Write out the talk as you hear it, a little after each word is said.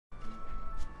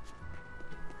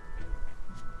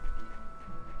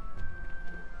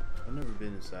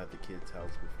been inside the kid's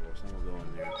house before, so I'm gonna go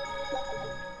in there.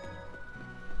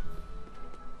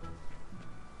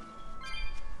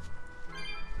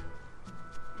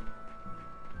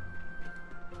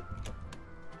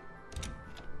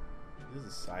 There's a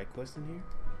side quest in here?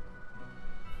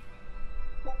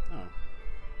 Oh.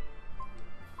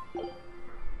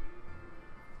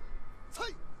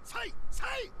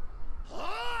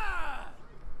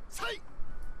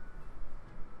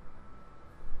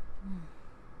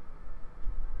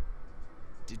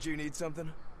 Did you need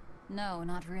something? No,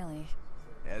 not really.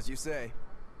 As you say.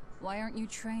 Why aren't you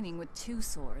training with 2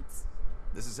 swords?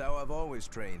 This is how I've always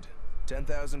trained.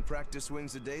 10,000 practice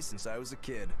swings a day since I was a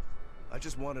kid. I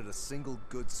just wanted a single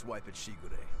good swipe at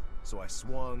Shigure. So I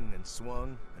swung,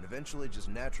 and eventually just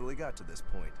naturally got to this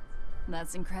point.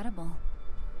 That's incredible.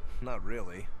 Not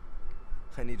really.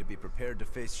 I need to be prepared to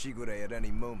face Shigure at any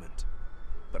moment.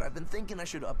 But I've been thinking I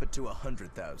should up it to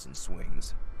 100,000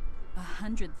 swings.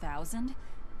 100,000?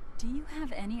 Do you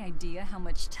have any idea how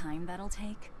much time that'll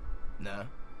take? Nah.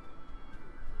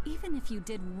 Even if you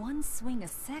did 1 swing a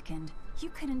second, you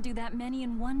couldn't do that many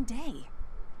in 1 day.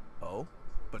 Oh?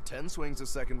 But 10 swings a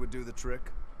second would do the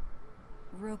trick.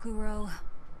 Rokuro.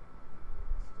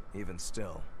 Even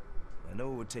still, I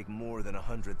know it would take more than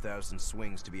 100,000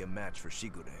 swings to be a match for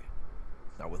Shigure.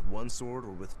 Not with 1 sword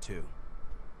or with 2.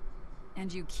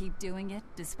 And you keep doing it,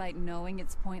 despite knowing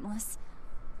it's pointless?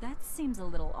 That seems a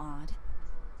little odd.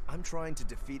 I'm trying to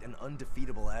defeat an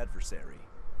undefeatable adversary.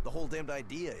 The whole damned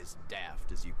idea is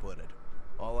daft, as you put it.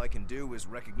 All I can do is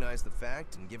recognize the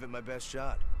fact and give it my best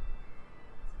shot.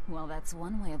 Well, that's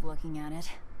one way of looking at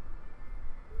it.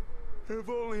 If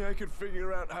only I could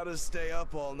figure out how to stay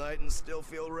up all night and still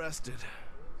feel rested.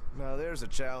 Now there's a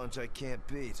challenge I can't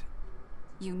beat.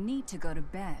 You need to go to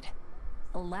bed.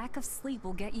 A lack of sleep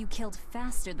will get you killed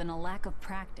faster than a lack of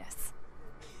practice.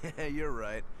 You're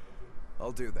right.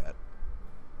 I'll do that.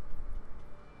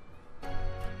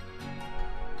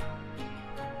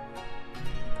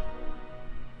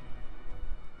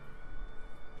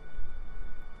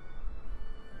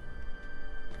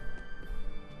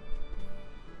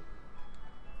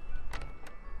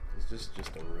 Is this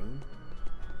just a room?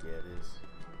 Yeah, it is.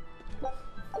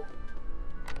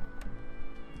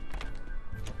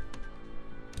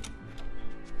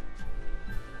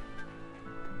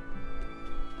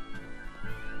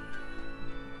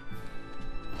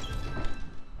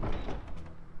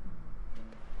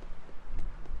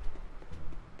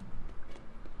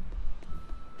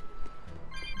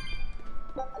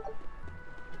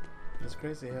 It's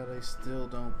crazy how they still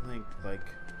don't think like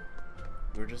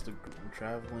we're just a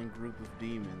traveling group of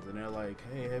demons, and they're like,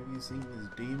 hey, have you seen this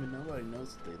demon? Nobody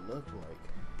knows what they look like.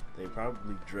 They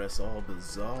probably dress all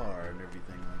bizarre and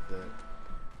everything like that.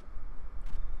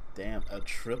 Damn, a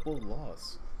triple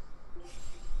loss.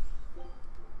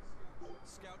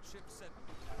 Scout ship set.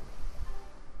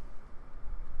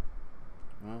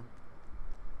 Well,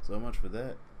 so much for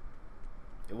that.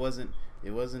 It wasn't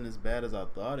as bad as I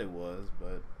thought it was,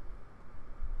 but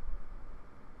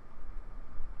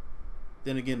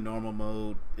then again, normal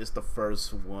mode, it's the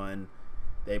first one.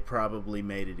 They probably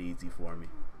made it easy for me.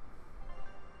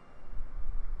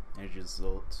 There's your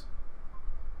result.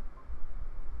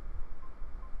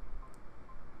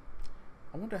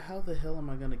 I wonder how the hell am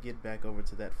I gonna get back over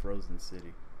to that frozen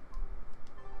city?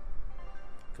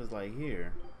 Cause like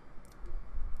here,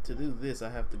 to do this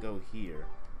I have to go here,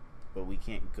 but we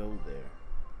can't go there.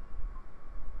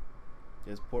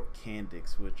 There's Port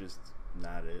Candix, which is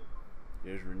not it.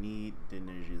 There's Renede, then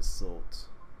there's Yassault.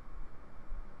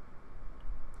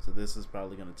 So this is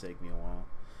probably gonna take me a while.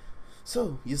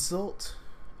 So, Yassault,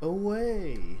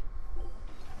 away!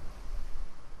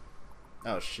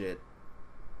 Oh shit.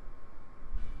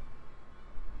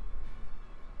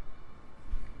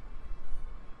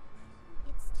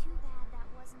 It's too bad that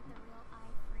wasn't the real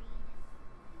Ifreed.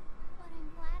 But I'm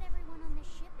glad everyone on the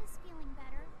ship is feeling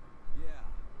better. Yeah.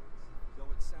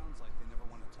 Though it sounds like they never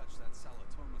want to touch that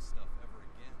Salatoma stuff ever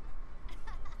again.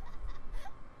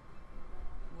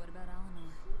 What about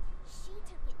Eleanor? She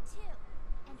took it too,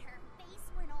 and her face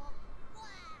went all wow.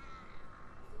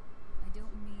 I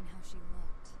don't mean how she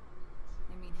looked.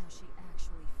 I mean how she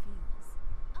actually feels.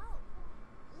 Oh,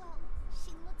 well,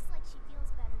 she looks like she feels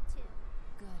better too.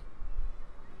 Good.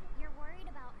 You're worried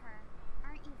about her,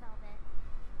 aren't you, Velvet?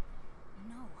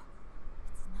 No,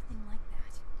 it's nothing like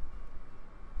that.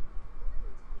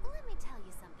 Let me tell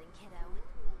you something, kiddo.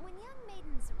 When young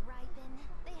maidens ripen,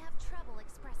 they have trouble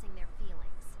expressing their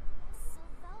feelings. So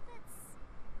Velvet's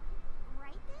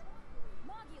ripen?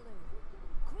 Mogulu!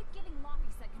 Quit giving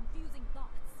Laphicet confusing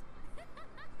thoughts.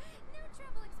 No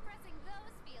trouble expressing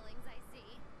those feelings, I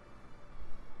see.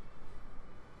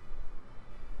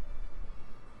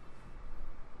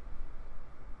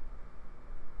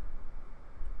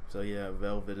 So yeah,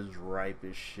 Velvet is ripe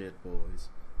as shit, boys.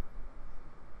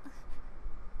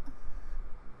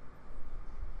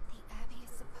 The Abbey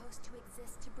is supposed to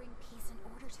exist to bring peace and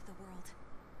order to the world.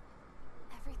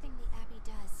 Everything the Abbey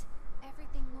does,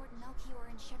 everything Lord Melchior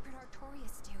and Shepherd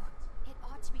Artorias do, it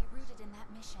ought to be rooted in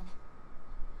that mission.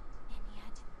 And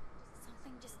yet,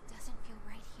 something just doesn't feel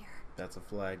right here. That's a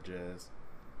flag, Jazz.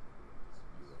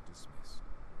 You are dismissed.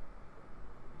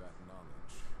 That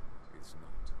knowledge is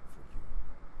not for you.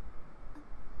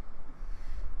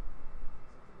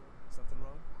 Something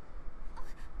wrong?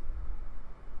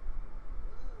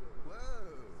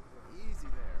 Whoa! Easy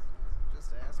there.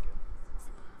 Just asking.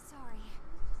 Sorry,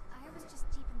 I was just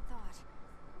deep in thought.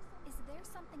 Is there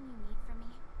something you need from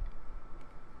me?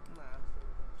 Nah.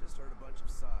 Just heard a bunch of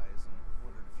sighs and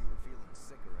wondered if you were feeling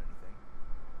sick or anything.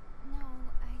 No,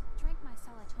 I drank my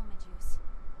Salatoma juice.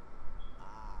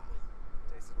 Ah.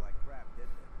 Tasted like crap,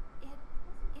 didn't it?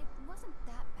 It wasn't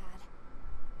that bad.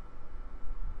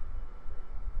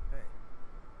 Hey,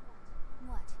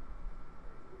 What?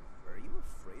 are you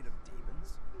afraid of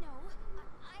demons? No,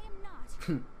 I am not.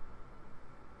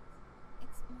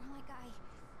 It's more like I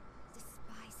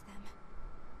despise them.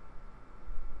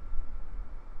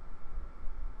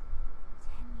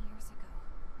 10 years ago,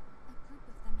 a group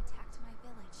of them attacked my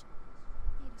village.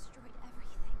 They destroyed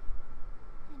everything.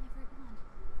 And everyone.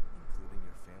 Including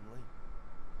your family?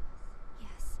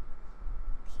 Yes.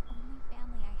 The only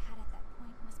family I had at that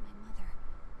point was my mother.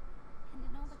 And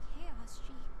in all the chaos,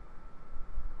 she...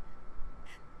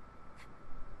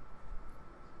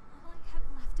 All I have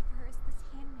left of her is this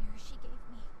hand mirror she gave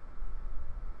me.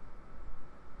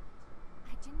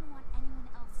 I didn't want anyone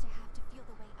else to have to feel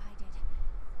the way I did.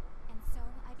 And so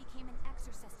I became an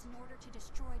exorcist in order to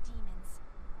destroy demons.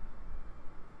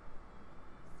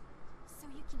 So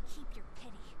you can keep your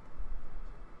pity.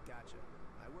 Gotcha.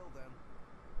 I will then.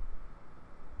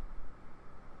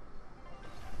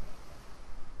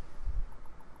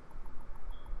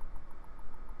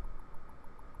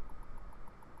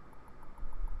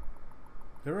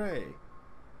 Hooray!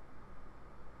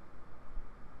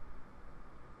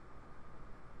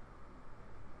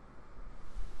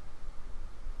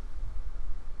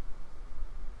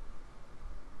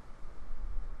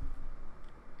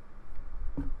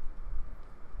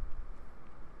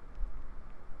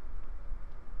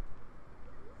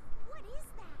 What is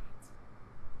that?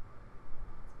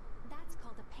 That's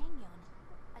called a penguin,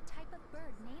 a type of bird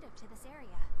native to this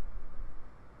area.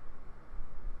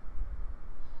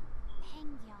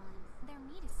 Penguin. Their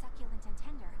meat is succulent and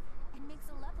tender, and makes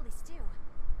a lovely stew.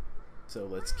 So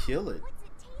let's kill it. What's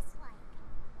it taste like?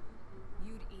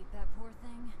 You'd eat that poor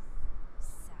thing?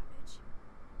 Savage.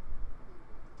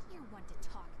 You're one to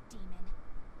talk, demon.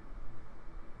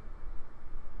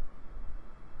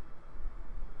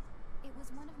 It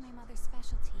was one of my mother's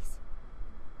specialties.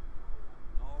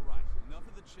 All right, enough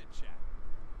of the chit-chat.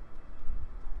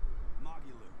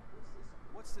 Magilu,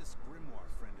 what's this grimoire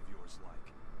friend of yours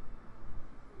like?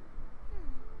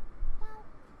 Well,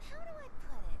 how do I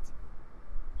put it?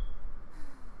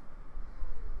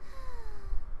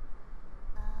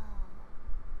 Oh.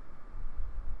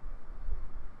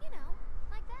 You know,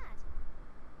 like that.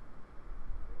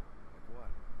 Like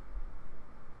what?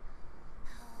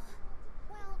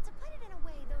 Well, to put it in a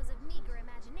way those of meager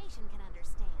imagination can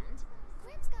understand,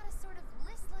 Grim's got a sort of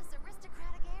listless,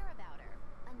 aristocratic air about her.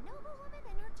 A noble woman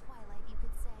in her twilight, you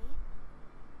could say.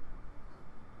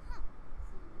 Huh.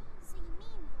 So you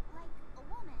mean like a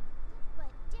woman, but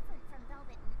different from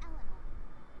Velvet and Eleanor?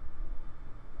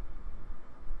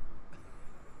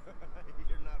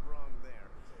 You're not wrong there.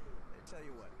 I tell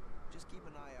you what, just keep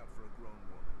an eye out for a grown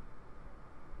woman.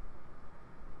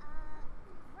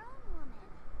 Grown woman.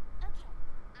 Okay,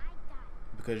 I got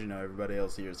it. Because you know everybody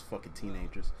else here is fucking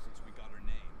teenagers. Well, since we got her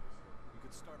name, we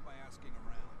could start by asking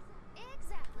around.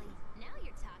 Exactly. Now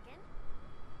you're talking.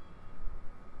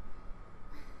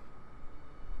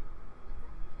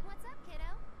 What's up,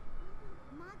 kiddo?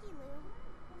 Magilu,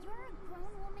 you're a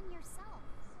grown woman yourself.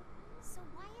 So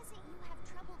why is it you have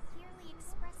trouble clearly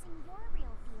expressing your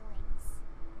real feelings?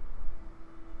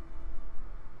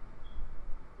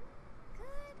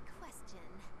 Good question.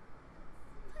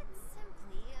 Put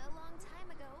simply, a long time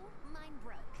ago, mine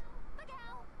broke.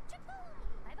 Bagow! Chapoom!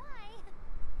 Bye-bye!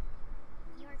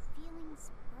 Your feelings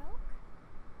broke?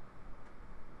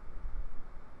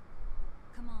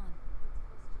 Come on.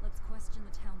 Let's question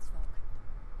the townsfolk.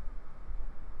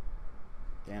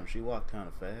 Damn, she walked kind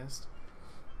of fast.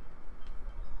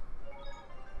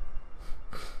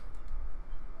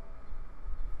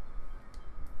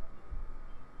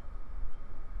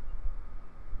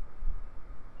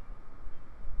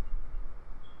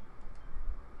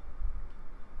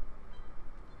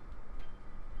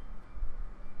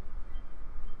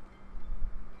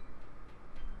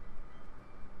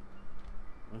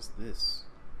 What's this?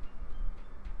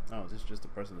 Oh, this is just a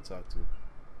person to talk to.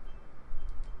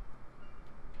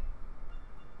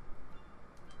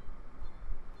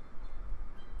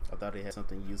 I thought he had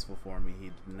something useful for me. He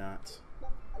did not.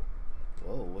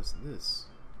 Whoa, what's this?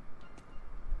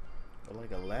 Oh,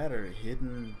 like a ladder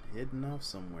hidden off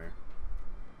somewhere.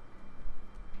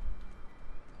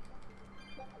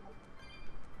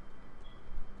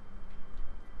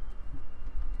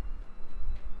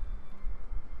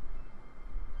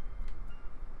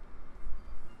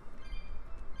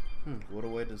 What a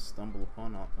way to stumble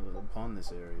upon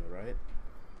this area, right?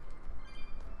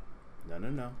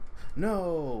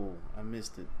 No! I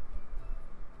missed it.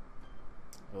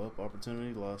 Oh,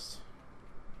 opportunity lost.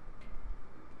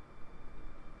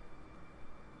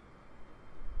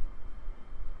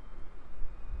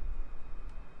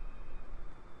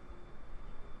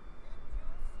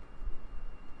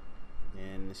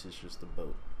 And this is just a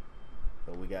boat.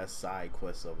 But we got side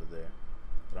quests over there.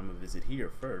 But I'm gonna visit here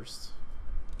first.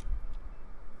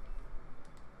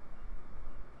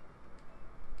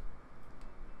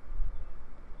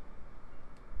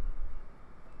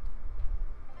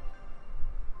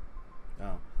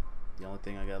 Oh, the only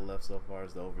thing I got left so far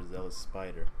is the overzealous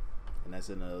spider, and that's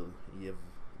in a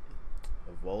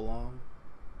Volong,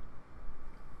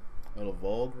 or the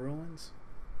Volg ruins.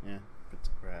 Yeah,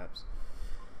 perhaps.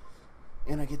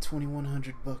 And I get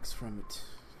 $2,100 from it.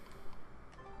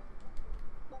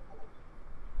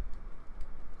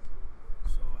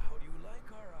 So, how do you like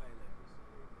our island?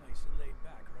 Nice and laid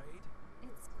back, right?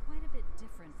 It's quite a bit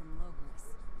different from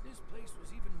Logos. This place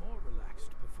was even more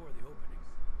relaxed before the opening.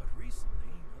 But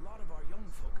recently, a lot of our young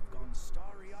folk have gone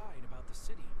starry-eyed about the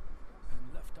city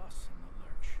and left us in the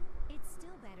lurch. It's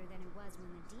still better than it was when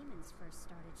the demons first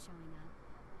started showing up.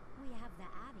 We have the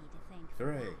Abbey to thank for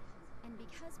Hooray. that. And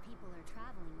because people are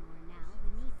traveling more now,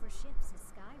 the need for ships has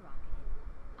skyrocketed.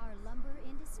 Our lumber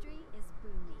industry is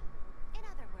booming. In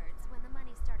other words, when the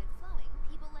money started flowing,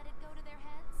 people let it go to their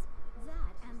heads?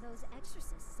 That and those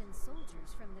exorcists and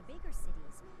soldiers from the bigger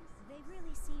cities, they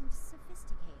really seemed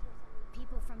sophisticated.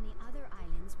 People from the other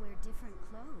islands wear different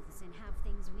clothes and have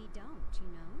things we don't, you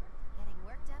know? Getting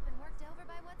worked up and worked over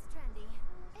by what's trendy.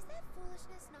 Is that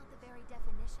foolishness not the very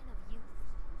definition of youth?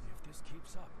 If this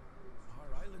keeps up, our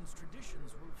island's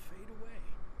traditions will fade away.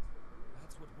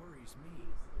 That's what worries me.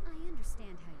 I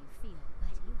understand how you feel,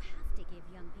 but you have to give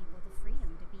young people the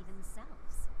freedom to be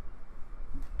themselves.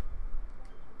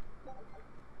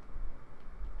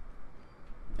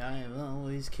 I have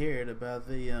always cared about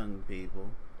the young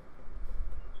people.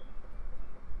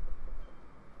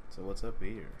 So what's up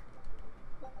here?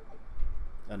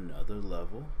 Another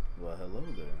level? Well, hello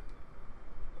there.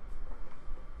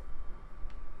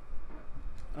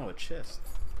 Oh, a chest.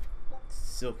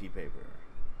 Silky paper.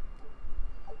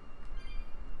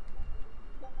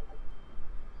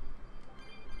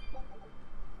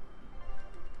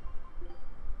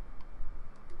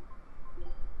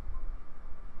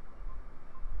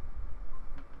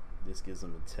 This gives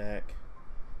him attack.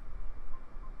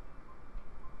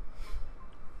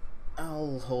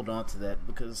 I'll hold on to that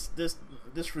because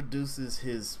this reduces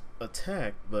his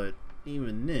attack, but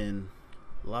even then,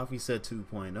 Laphicet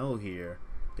 2.0 here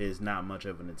is not much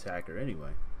of an attacker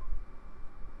anyway.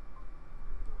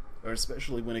 Or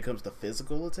especially when it comes to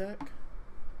physical attack.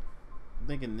 I'm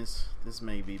thinking this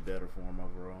may be better for him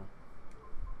overall.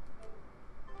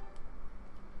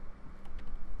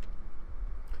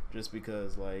 Just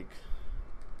because, like,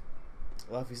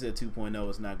 Laphicet 2.0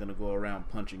 is not going to go around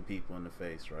punching people in the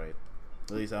face, right?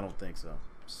 At least I don't think so.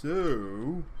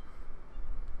 So,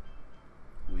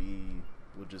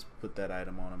 we'll just put that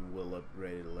item on him and we'll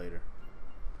upgrade it later.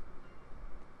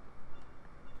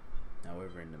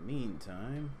 However, in the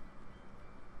meantime,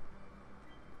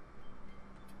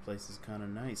 the place is kind of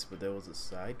nice, but there was a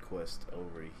side quest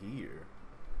over here.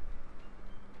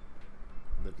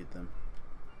 Look at them.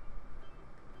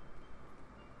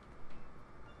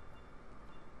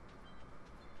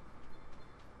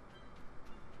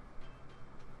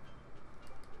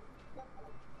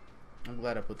 I'm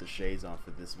glad I put the shades on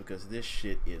for this because this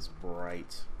shit is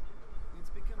bright.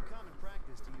 It's become common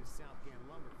practice to use Southgan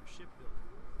lumber for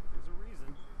shipbuilding. There's a reason.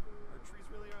 Our trees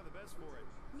really are the best for it.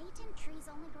 Native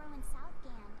trees only grow in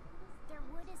Southgan. Their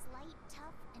wood is light,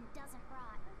 tough, and doesn't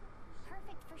rot.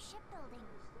 Perfect for shipbuilding.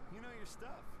 You know your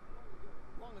stuff.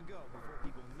 Long ago, before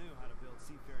people knew how to build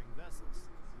seafaring vessels,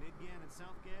 Midgan and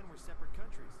Southgan were separate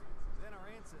countries. Then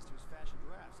our ancestors fashioned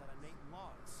rafts out of Nathan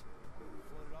logs. We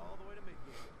floated all the way to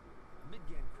Midgan.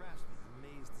 Midgan craftsmen,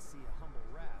 amazed to see a humble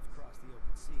raft cross the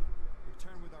open sea,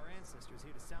 returned with our ancestors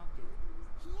here to Southgate.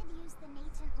 He had used the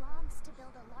native logs to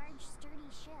build a large,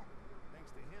 sturdy ship. Thanks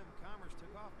to him, commerce commerce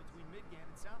took off between Midgand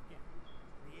and Southgand.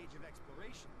 The age of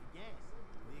exploration began.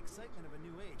 The excitement of a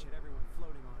new age had everyone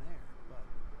floating on air, but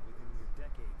within mere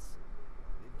decades,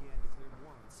 Midgand declared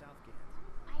war on Southgand.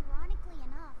 Ironically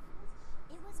enough,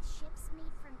 it was ships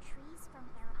made from trees from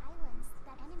their islands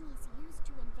that enemies used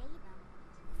to invade them.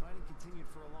 The fighting continued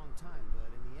for a long time,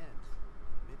 but in the end,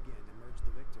 Midgand emerged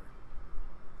the victor.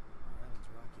 Our islands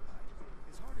were occupied.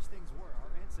 As hard as things were,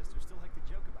 our ancestors still like to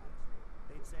joke about it.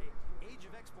 They'd say, age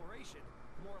of exploration,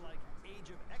 more like age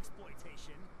of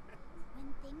exploitation. When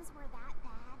things were that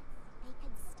bad, they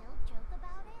could still joke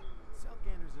about it?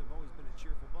 Southganders have always been a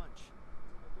cheerful bunch.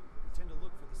 We tend to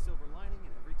look for the silver lining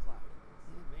in every cloud.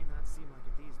 It may not seem like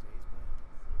it these days, but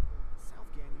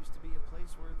Southgand used to be a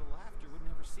place where the laughter would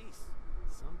never cease.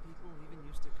 Some people even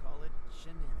used to call it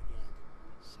Shenanigans.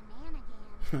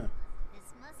 Shenanigans. This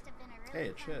must have been a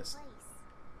really fun chest. place.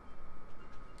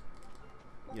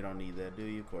 You don't need that, do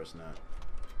you? Of course not.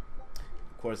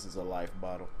 Of course it's a life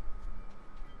bottle.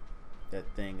 That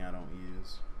thing I don't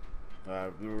use.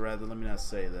 Rather, let me not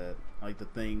say that. Like the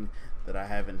thing that I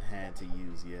haven't had to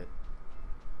use yet.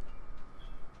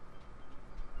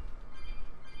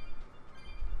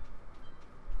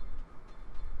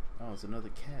 Oh, it's another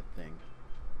cat thing.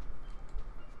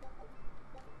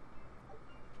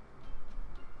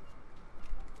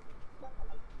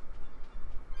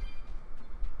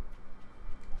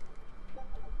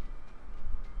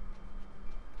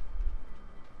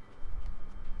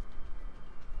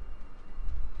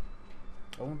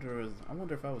 I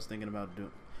wonder if I was thinking about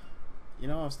doing, you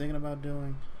know, I was thinking about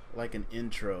doing like an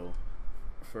intro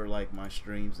for like my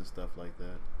streams and stuff like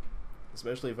that.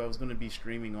 Especially if I was going to be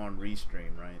streaming on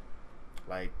Restream, right?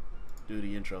 Like do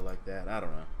the intro like that. I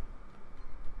don't know.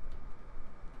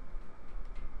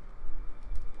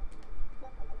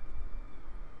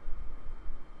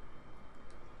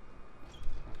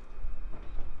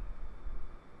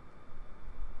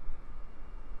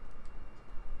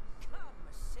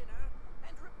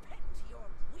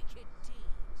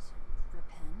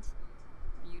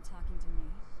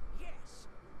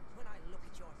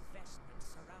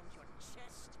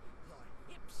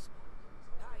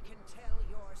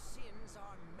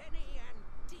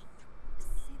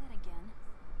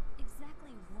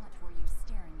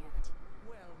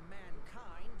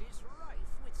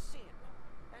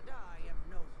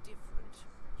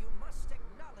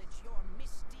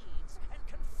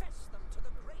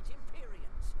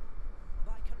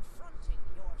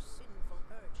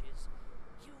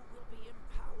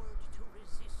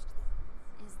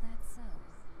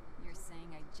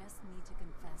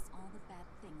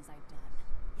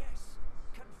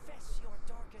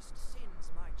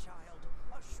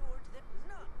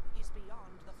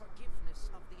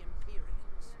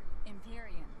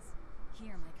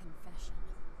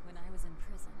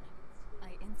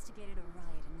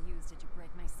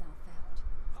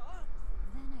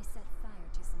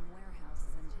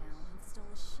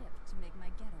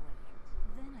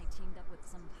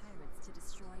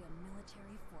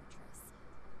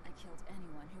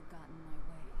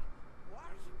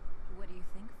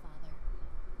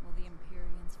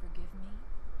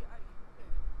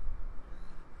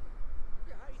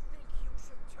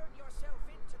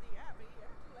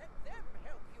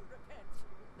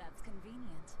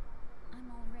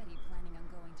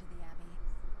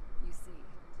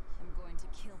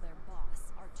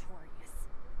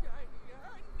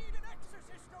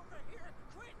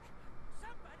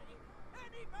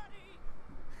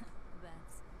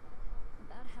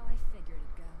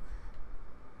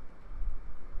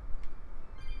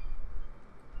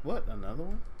 What? Another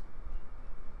one?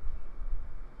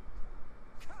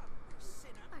 Come,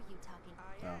 sinner. Are you talking?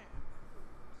 I Oh. am.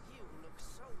 You look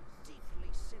so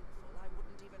deeply sinful, I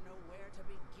wouldn't even know where to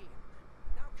begin.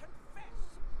 Now confess.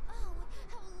 Oh,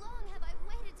 how long have I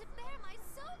waited to bare my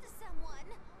soul to someone?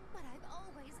 But I've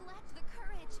always lacked the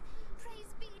courage. Praise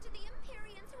be to the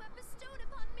Empyreans who have bestowed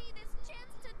upon me this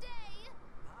chance today.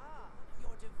 Ah,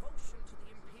 your devotion to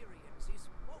the Empyreans is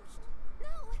most...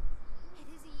 No! It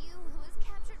is you who has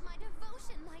captured my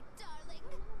devotion, my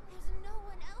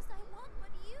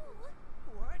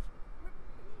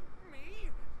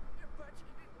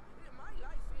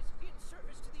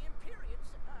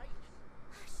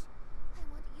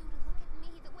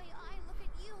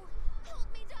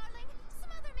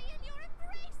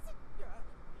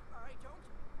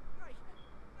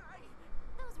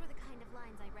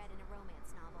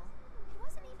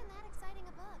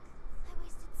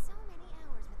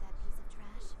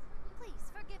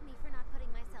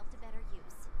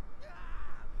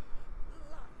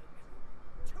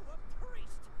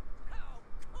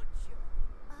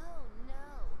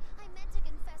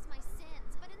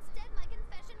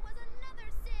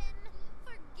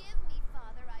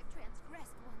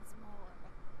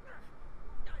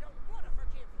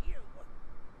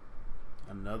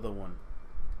Another one.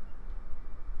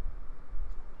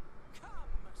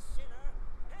 Come, sinner,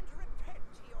 and repent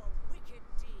your wicked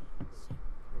deeds.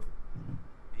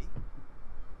 Me?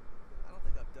 I don't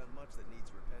think I've done much that needs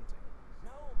repenting.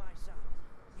 No, my son,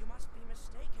 you must be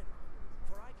mistaken.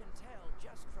 For I can tell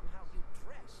just from how you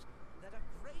dress that a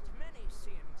great many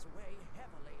sins weigh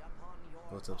heavily upon your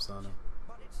What's up, heart. Sana?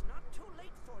 But it's not too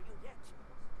late for you yet.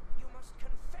 You must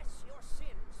confess your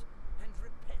sins and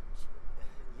repent.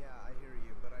 Yeah, I hear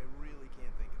you, but I really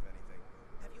can't think of anything.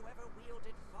 Have you ever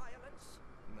wielded violence?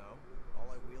 No, all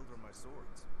I wield are my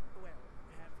swords. Well,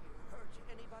 have you hurt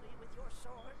anybody with your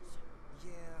swords?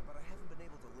 Yeah, but I haven't been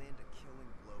able to land a killing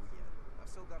blow yet. I've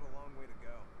still got a long way to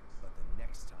go. But the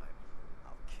next time,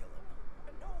 I'll kill him.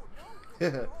 No,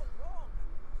 you're all wrong.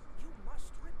 You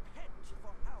must repent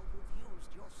for how you've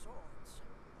used your swords.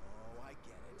 Oh, I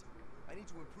get it. I need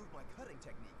to improve my cutting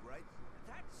technique, right?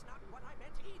 That's not what I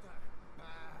meant either.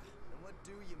 Ah, then what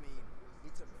do you mean?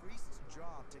 It's a priest's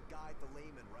job to guide the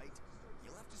layman, right?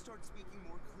 You'll have to start speaking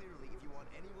more clearly if you want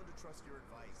anyone to trust your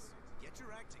advice. Get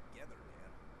your act together, man.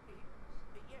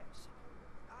 Yes,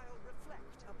 I'll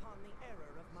reflect upon the error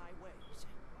of my ways.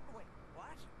 Wait,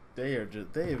 what? They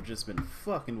have just been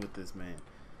fucking with this man.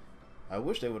 I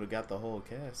wish they would have got the whole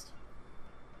cast.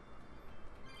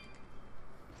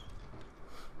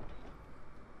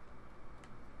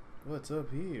 What's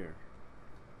up here?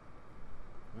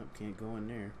 Oh, can't go in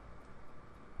there.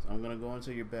 So I'm gonna go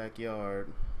into your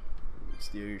backyard,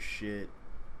 steal your shit.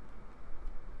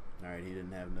 Alright, he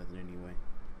didn't have nothing anyway.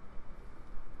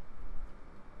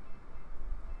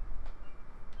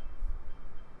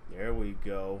 There we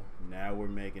go. Now we're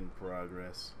making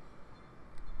progress.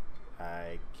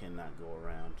 I cannot go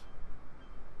around.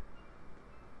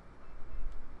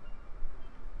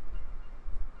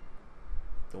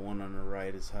 The one on the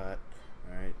right is hot.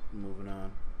 Alright, moving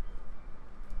on.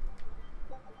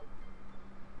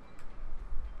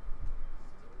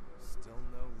 Still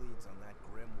no leads on that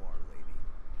grimoire lady.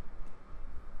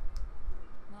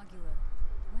 Magula,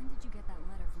 when did you get that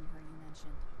letter from her you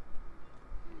mentioned?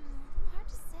 Hard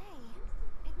to say.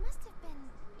 It must have been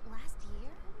last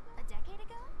year? A decade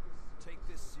ago? Take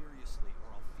this seriously,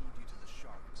 or I'll feed you to the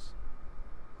sharks.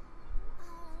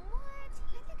 Oh, what?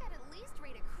 I think I'd at least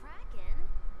rate a kraken.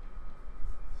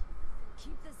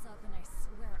 Keep this up and I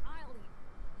swear I'll eat.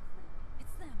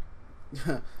 It's them.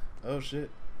 Oh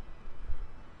shit.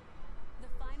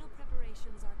 The final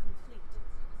preparations are complete.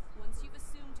 Once you've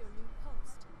assumed your new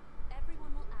post,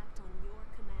 everyone will act on your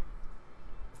command.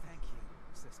 Thank you,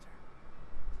 sister.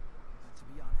 But to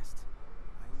be honest,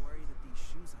 I worry that these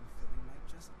shoes I'm filling might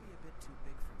just be a bit too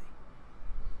big for me.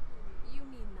 You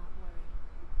need not worry.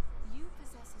 You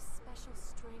possess a special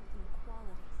strength and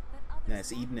quality that others That's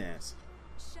lack. eating ass.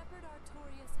 Shepherd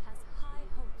Artorius has high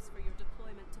hopes for your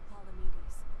deployment to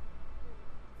Palamedes.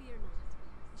 Fear not.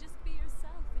 Just be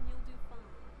yourself and you'll do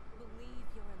fine. Believe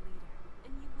you're a leader,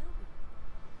 and you will be.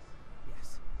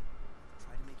 Yes. I'll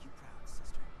try to make you proud,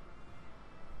 sister.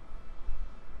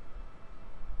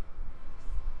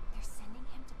 They're sending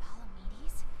him to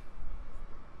Palamedes?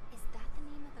 Is that the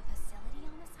name of the facility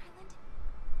on this island?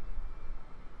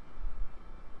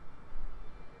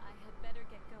 I had better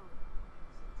get going.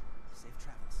 Safe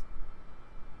travels.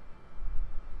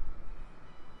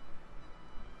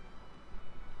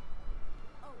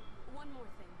 Oh, one more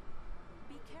thing.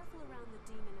 Be careful around the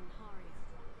demon in Haria.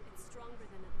 It's stronger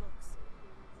than it looks.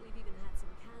 We've even had some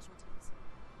casualties.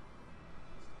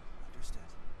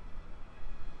 Understood.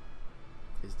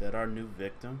 Is that our new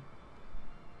victim?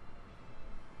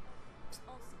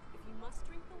 Also, if you must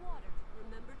drink the water,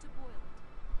 remember to boil it.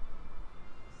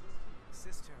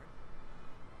 Sister.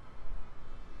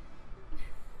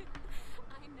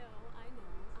 I know, I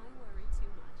worry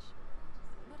too much.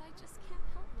 But I just can't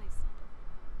help myself.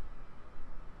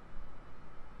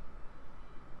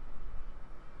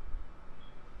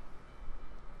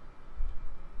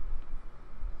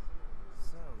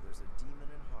 So, there's a demon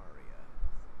in Haria.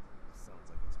 Sounds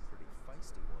like it's a pretty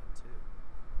feisty one, too.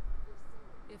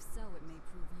 If so, it may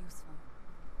prove useful.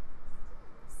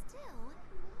 Still,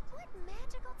 what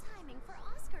magical timing for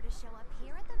Oscar to show up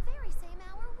here at the very same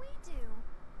hour we do.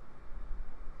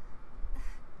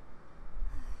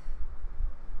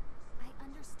 I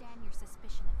understand your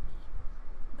suspicion of me,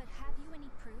 but have you any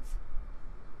proof?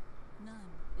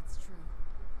 None, it's true.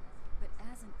 But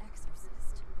as an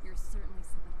exorcist, you're certainly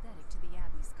sympathetic to the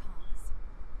Abbey's cause.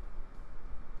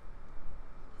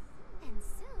 And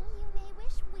soon you may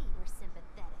wish we were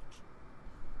sympathetic.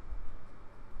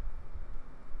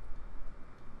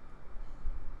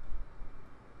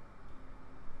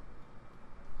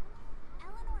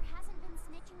 Eleanor hasn't been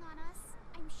snitching on us.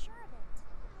 I'm sure of it.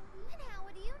 And how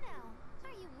would you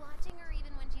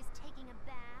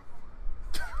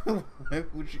Why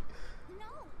would you?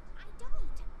 No, I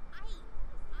don't.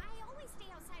 I always stay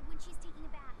outside when she's taking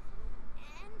a bath.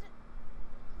 And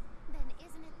then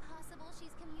isn't it possible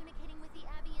she's communicating with the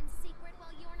Abbey in secret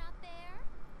while you're not there?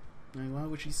 Like, why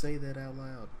would she say that out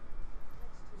loud?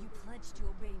 You pledged to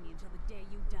obey me until the day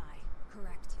you die,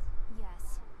 correct?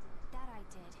 Yes, that I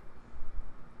did.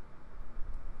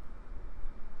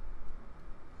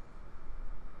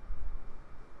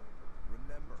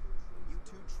 Remember, when you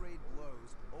two trade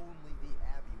blows, only the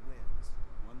Abbey wins.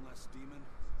 One less demon,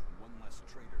 one less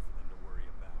traitor for them to worry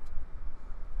about.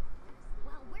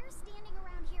 While we're standing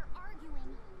around here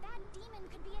arguing, that demon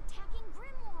could be attacking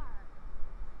Grimoire.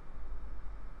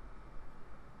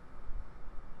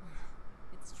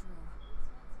 It's true.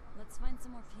 Let's find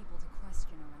some more people to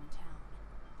question around town.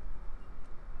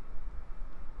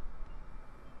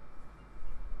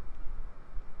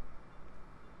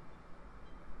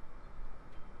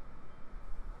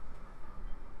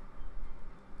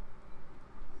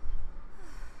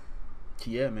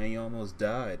 Yeah, man, you almost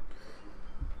died.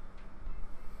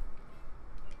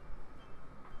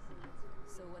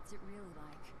 So what's it really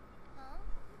like? Huh?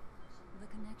 The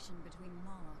connection between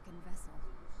Malak and Vessel.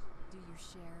 Do you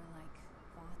share, like,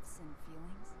 thoughts and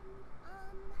feelings?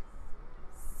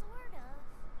 Sort of.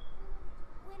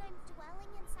 When I'm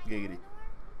dwelling inside Giggity.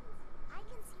 Eleanor, I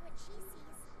can see what she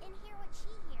sees and hear what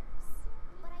she hears.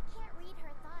 But I can't read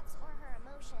her thoughts or her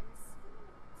emotions.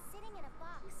 Sitting in a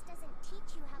box doesn't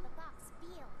teach you how the box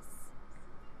feels.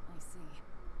 I see.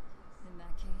 In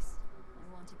that case, I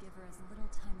want to give her as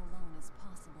little time alone as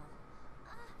possible.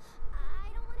 I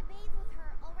don't want to bathe with her,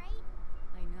 alright?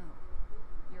 I know.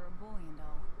 You're a boy and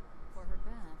all. For her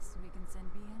baths, we can send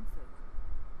Bienfu.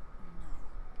 No,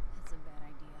 that's a bad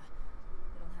idea.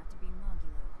 It'll have to be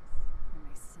Magulu, or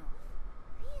myself.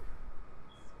 Phew.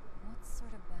 What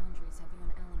sort of boundaries have you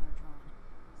and Eleanor drawn?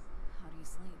 How do you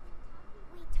sleep?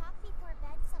 We talk before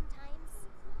bed sometimes,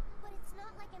 but it's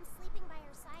not like I'm sleeping by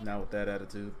her side. Not with that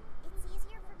attitude. It's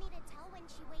easier for me to tell when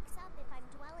she wakes up if I'm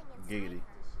dwelling inside Giggity.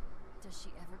 her. Does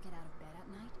she ever get out of bed at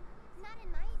night? Not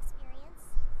in my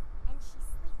experience. And she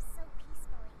sleeps so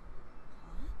peacefully.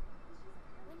 Huh?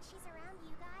 When she's around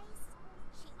you guys,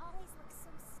 she always looks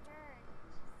so stern.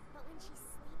 But when she's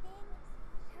sleeping,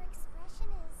 her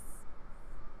expression is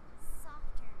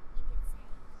softer, you could say.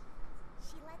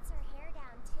 She lets her hair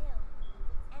down too.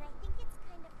 And I think it's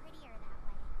kind of prettier that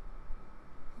way.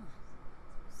 Huh.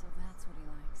 So that's what he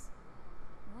likes.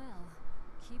 Well,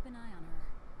 keep an eye on her,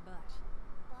 but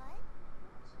But?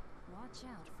 watch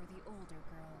out for the older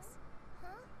girls.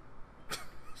 Huh?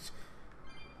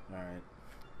 Alright.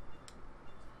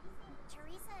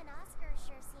 Teresa and Oscar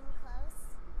sure seem close.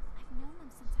 I've known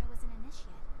them since I was an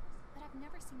initiate, but I've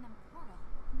never seen them quarrel,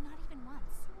 not even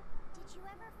once. Did you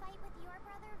ever fight with your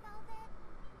brother, Velvet?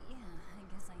 Yeah, I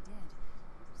guess I did.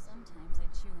 Sometimes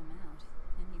I'd chew him out,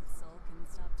 and he'd sulk and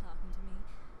stop talking to me,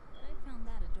 but I found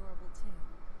that adorable too.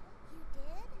 You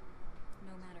did?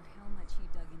 No matter how much he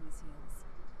dug in his heels,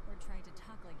 or tried to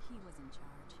talk like he was in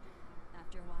charge,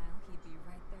 after a while he'd be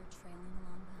right there trailing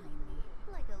along behind me.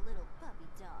 Like a little puppy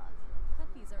dog.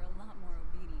 Puppies are a lot more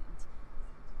obedient.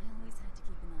 I always had to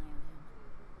keep an eye on him.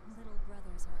 Little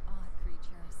brothers are odd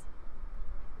creatures.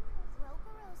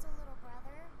 Rokuro's a little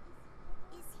brother.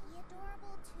 Is he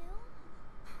adorable too?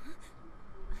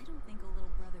 I don't think a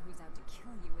little brother who's out to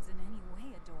kill you is in any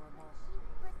way adorable.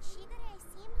 But Shigure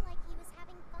seemed like he was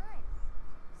having fun.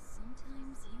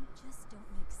 Sometimes you just don't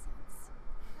make sense.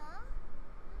 Huh?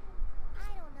 I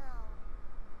don't know.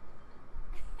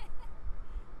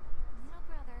 Little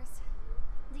brothers.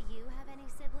 Do you have any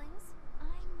siblings?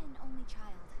 I'm an only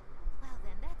child. Well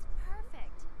then, that's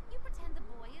perfect. You pretend the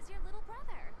boy is your little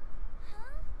brother.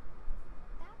 Huh?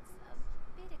 That's a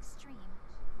bit extreme.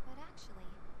 But actually,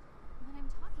 when I'm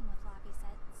talking with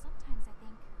Lapiset, sometimes I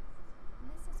think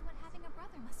this is what having a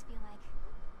brother must feel like.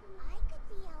 I could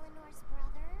be Eleanor's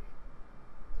brother.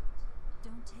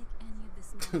 Don't take any of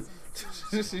this nonsense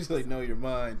seriously. She's like, know your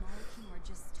mind. Malaki are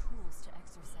just tools to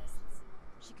exorcists.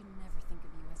 She can never think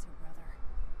of you as her brother.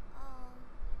 Oh,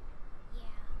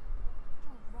 yeah.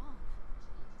 You're wrong.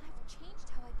 I've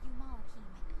changed how I view Malakim.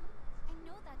 I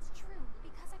know that's true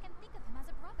because I can think of him as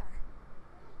a brother.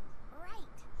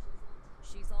 Right.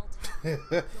 She's all talk.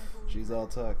 Don't believe She's her. all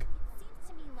talk. It seems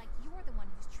to me like you're the one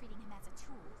who's treating him as a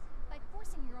tool by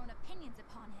forcing your own opinions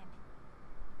upon him.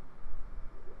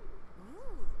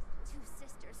 Ooh, two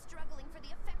sisters struggling for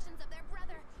the affections of their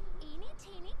brother. Eeny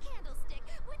teeny candlestick.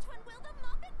 Which one will the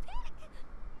Muppet pick?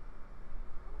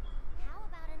 How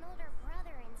about an older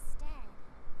brother instead?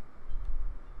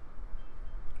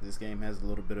 This game has a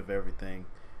little bit of everything.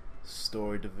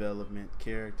 story development,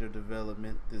 character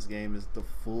development. This game is the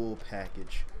full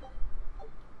package.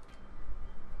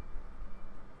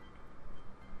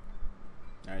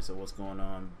 Alright, so what's going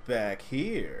on back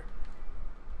here?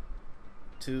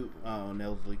 An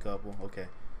elderly couple. Okay.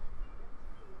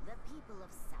 The people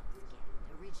of Southgand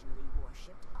originally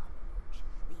worshipped Amunuj,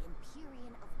 the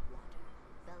Empyrean of water.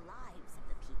 The lives of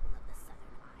the people of the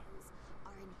Southern Isles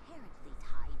are inherently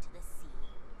tied to the sea.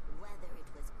 Whether it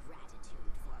was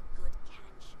gratitude for a good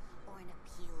catch or an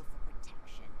appeal for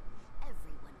protection,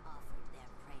 everyone offered their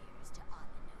prayers to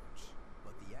Amunuj.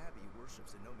 But the Abbey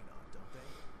worships Innominat, don't they?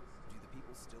 Do the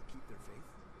people still keep their faith?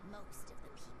 Most of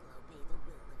the people obey the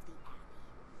will of the Abbey.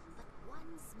 But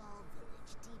one small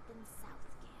village deep in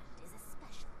Southgand is a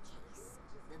special case.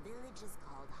 The village is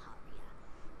called Haria,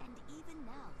 and even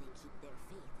now they keep their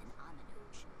faith in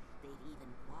Amunuj. They've even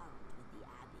quarreled with the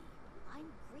Abbey. I'm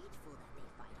grateful that they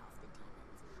fight off the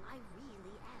demons. I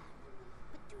really am.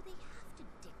 But do they have to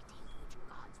dictate which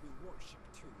gods we worship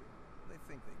too? They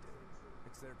think they do.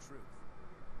 It's their truth.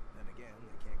 Then again,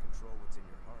 they can't control what's in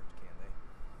your heart, can they?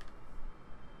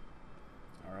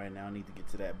 Alright, now I need to get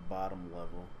to that bottom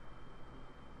level.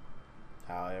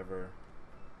 However,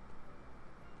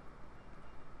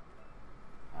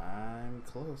 I'm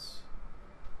close.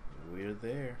 We're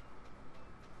there.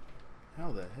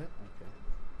 How the heck? Okay.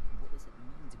 What does it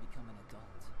mean to become an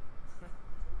adult?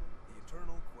 The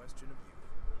eternal question of youth.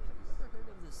 Have you ever heard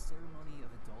of the ceremony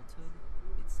of adulthood?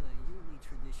 It's a yearly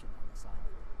tradition on this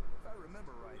island. If I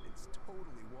remember right, it's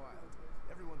totally wild.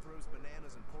 Everyone throws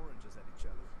bananas and oranges at each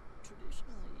other.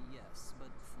 Traditionally, yes,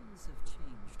 but things have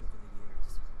changed over the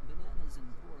years. Bananas and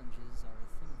oranges are a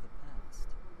thing of the past.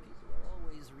 People are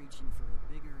always reaching for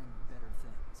bigger and better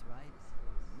things, right?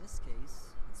 In this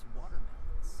case, it's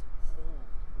watermelons. Whole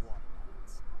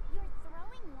watermelons. You're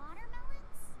throwing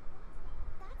watermelons?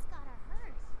 That's gotta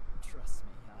hurt. Trust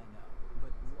me, I know.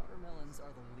 But watermelons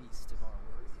are the least of our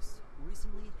worries.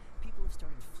 Recently, people have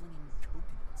started flinging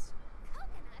coconuts.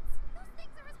 Coconuts? Those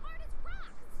things are as hard as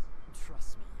rocks!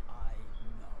 Trust me, I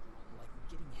know. Like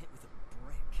getting hit with a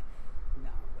brick.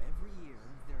 Now, every year,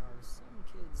 there are some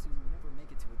kids who never make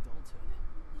it to adulthood.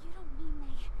 You don't mean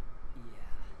they...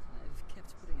 Yeah, I've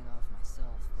kept putting it off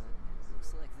myself, but it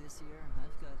looks like this year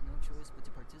I've got no choice but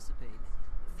to participate.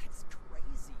 That's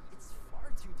crazy. It's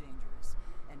far too dangerous.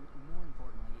 And more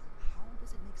importantly, how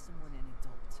does it make someone an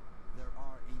adult? There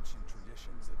are ancient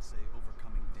traditions that say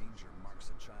overcoming danger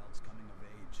marks a child's coming of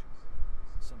age.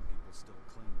 Some people still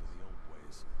cling to the old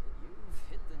ways. You've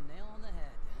hit the nail on the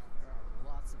head. There are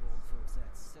lots of old folks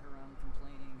that sit around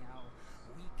complaining how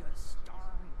weak us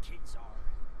starving kids are.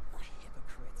 The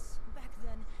hypocrites. Back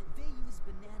then, they used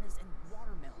bananas and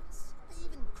watermelons. They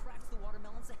even cracked the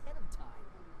watermelons ahead of time.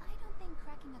 I don't think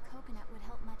cracking a coconut would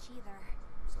help much either.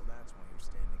 So that's why you're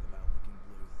standing about looking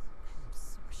blue. I'm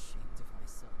so ashamed of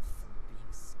myself for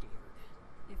being scared.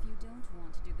 If you don't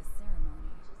want to do the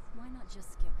ceremony, why not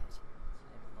just skip it?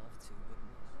 I'd love to, but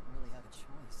I don't really have a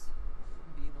choice. I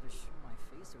wouldn't be able to show my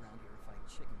face around here if I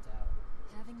chickened out.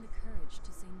 Having the courage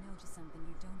to say no to something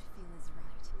you don't feel is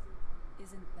right.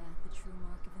 Isn't that the true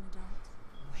mark of an adult?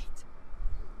 Wait.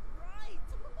 Right!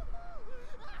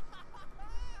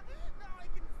 Now I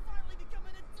can finally become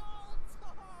an adult!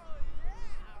 Oh,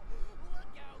 yeah!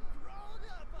 Look how grown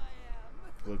up I am!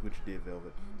 Look what you did,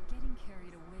 Velvet. And getting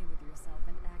carried away with yourself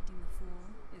and acting the fool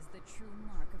is the true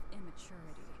mark of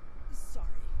immaturity.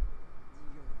 Sorry.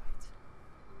 You're right.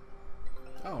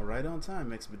 Oh, right on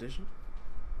time, Expedition.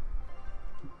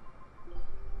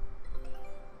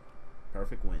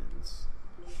 Perfect wins.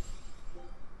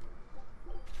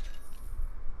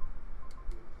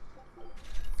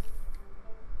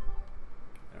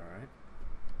 Alright.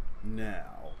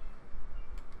 Now.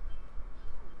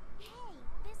 Hey,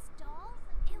 this doll?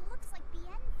 It looks like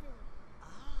Bienfu.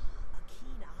 Ah, a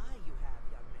keen eye you have,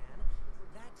 young man.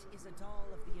 That is a doll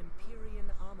of the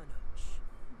Empyrean Amunuj.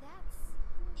 That's...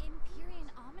 Empyrean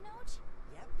Amunuj?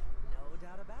 Yep, no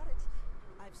doubt about it.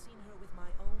 I've seen her with my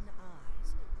own eyes.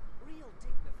 Real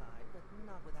dignified, but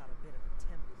not without a bit of a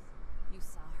temper. You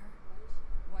saw her?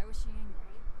 Why was she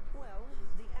angry? Well,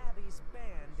 the Abbey's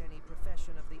banned any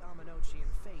profession of the Amunochian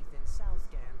faith in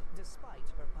Southgand, despite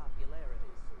her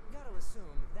popularity. Gotta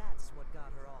assume that's what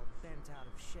got her all bent out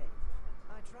of shape.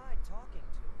 I tried talking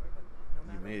to her, but no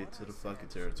matter You made it what to the I fucking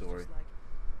said, she was territory. just like,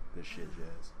 Good shit,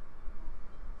 Jazz.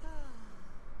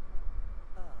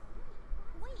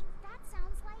 Wait, that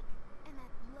sounds like... And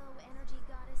that low energy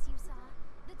goddess you saw?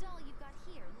 The doll you've got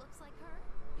here looks like her?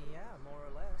 Yeah, more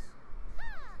or less.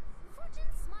 Ha! Fortune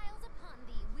smiles upon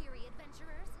thee, weary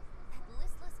adventurers. That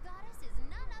listless goddess is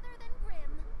none other than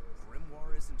Grim.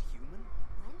 Grimoire isn't human?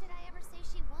 When did I ever say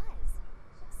she was?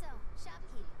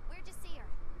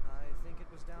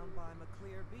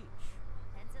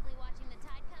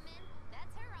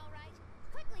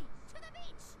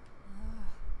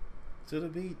 To the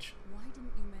beach. Why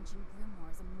didn't you mention Grimoire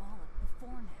as a Malak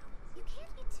before now? You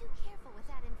can't be too careful with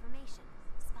that information.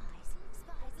 Spies.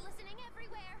 Spies listening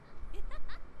everywhere.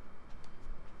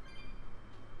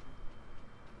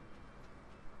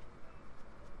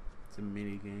 It's a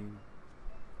mini game.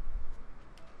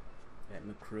 At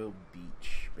Mackerel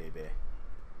Beach, baby.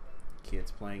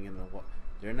 Kids playing in the water.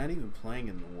 They're not even playing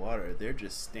in the water. They're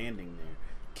just standing there.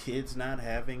 Kids not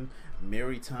having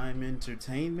maritime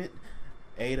entertainment.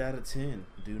 8 out of 10.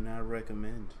 Do not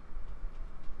recommend.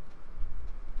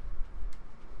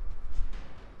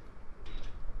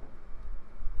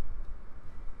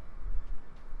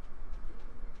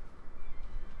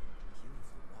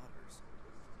 Beautiful waters.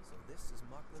 So this is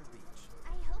Muckler Beach.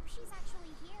 I hope she's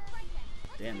actually here. Right then.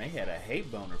 Damn, they had a hate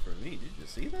boner for me. Did you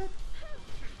see that?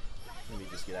 Let me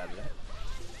just get out of that.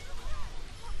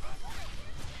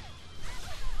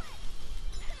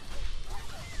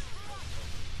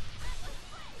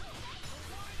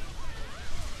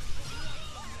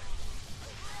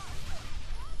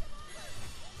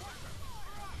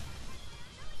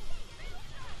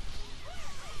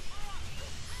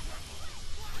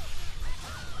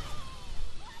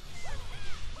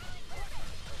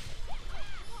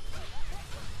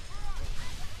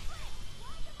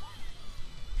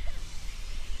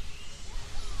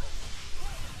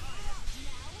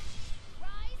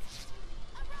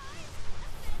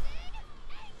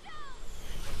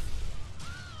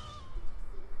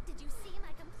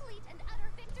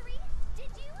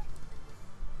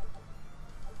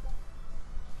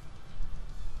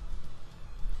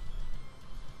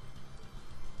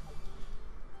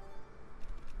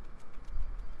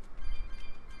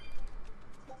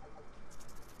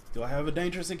 Do I have a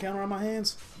dangerous encounter on my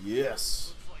hands?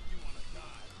 Yes.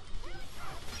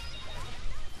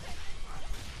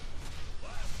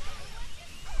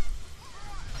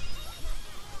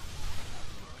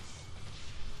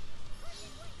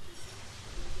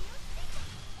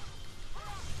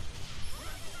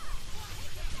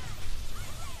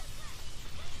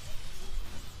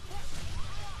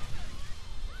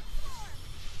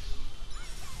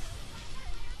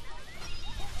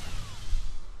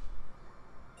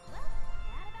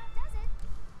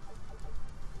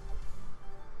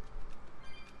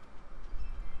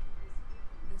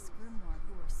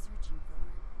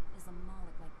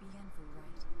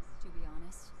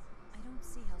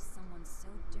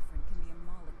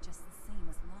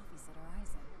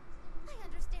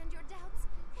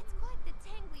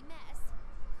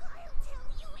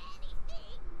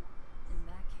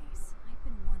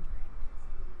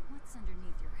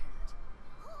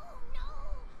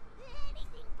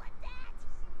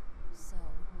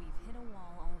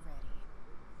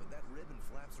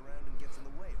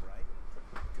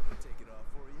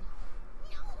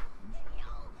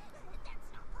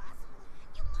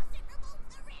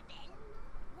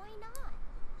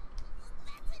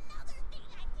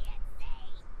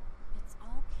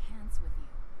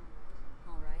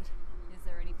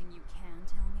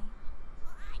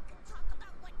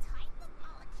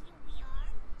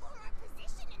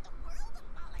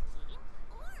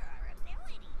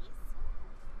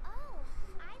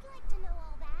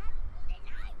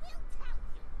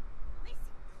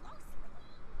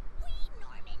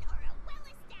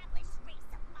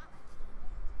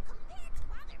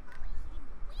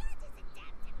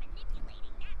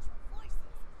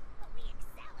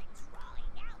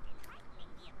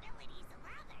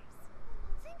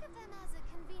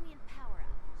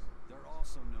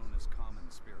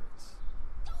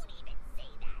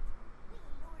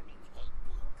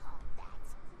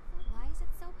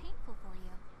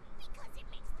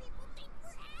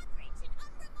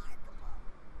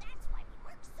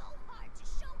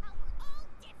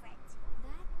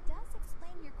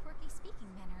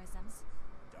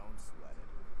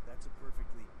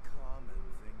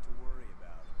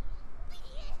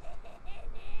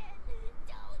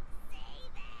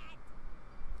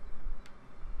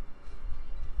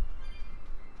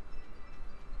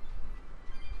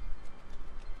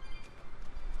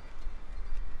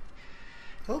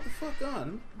 Hold the fuck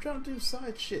on. I'm trying to do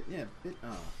side shit. Yeah, bit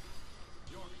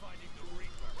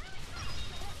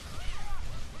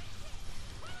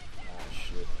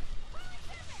shit.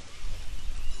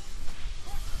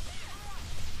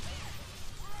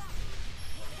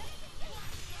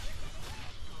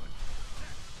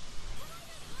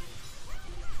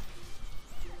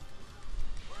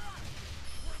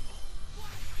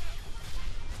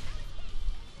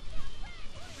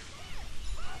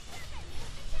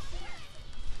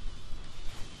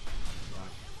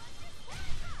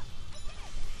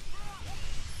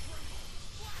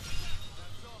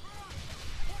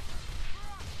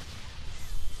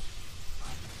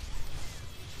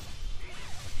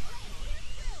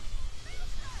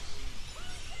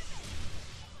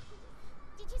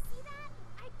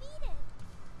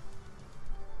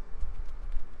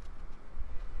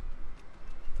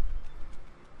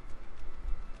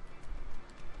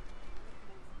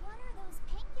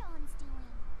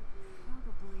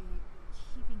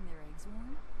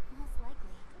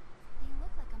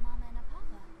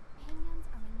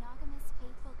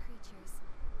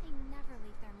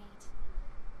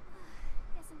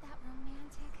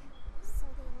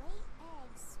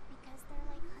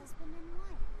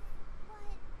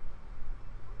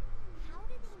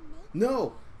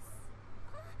 No!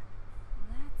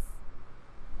 That's...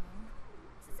 well...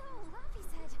 So, Laffy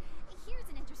said,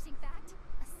 here's an interesting fact.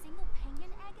 A single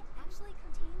penguin egg actually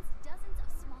contains dozens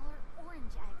of smaller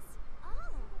orange eggs.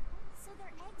 Oh, so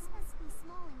their eggs must be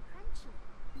small and crunchy.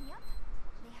 Yep.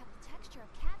 They have the texture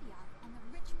of caviar and the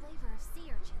rich flavor of sea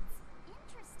urchins.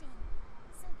 Interesting.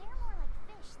 So they're more like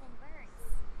fish than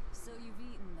birds. So you've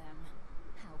eaten them.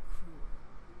 How cruel.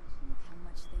 Look how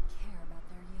much they care about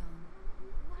their young.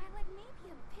 While it may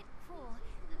be a bit cruel,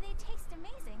 they taste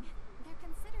amazing. They're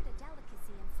considered a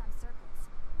delicacy in some circles.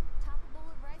 Top a bowl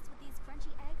of rice with these crunchy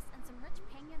eggs and some rich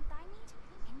penguin thigh meat,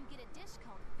 and you get a dish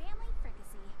called family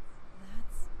fricassee.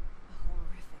 That's a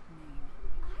horrific name.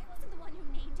 I wasn't the one who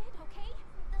named it, okay?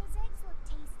 Those eggs look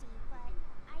tasty, but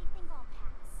I think I'll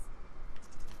pass.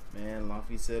 Man,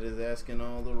 Luffy said is asking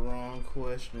all the wrong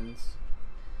questions.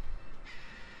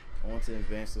 I want to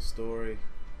advance the story,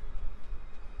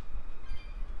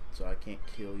 so I can't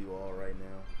kill you all right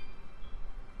now.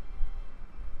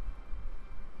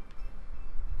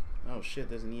 Oh shit,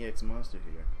 there's an EX monster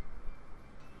here.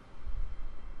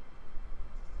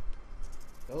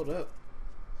 Hold up.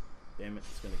 Damn it,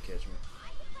 it's gonna catch me.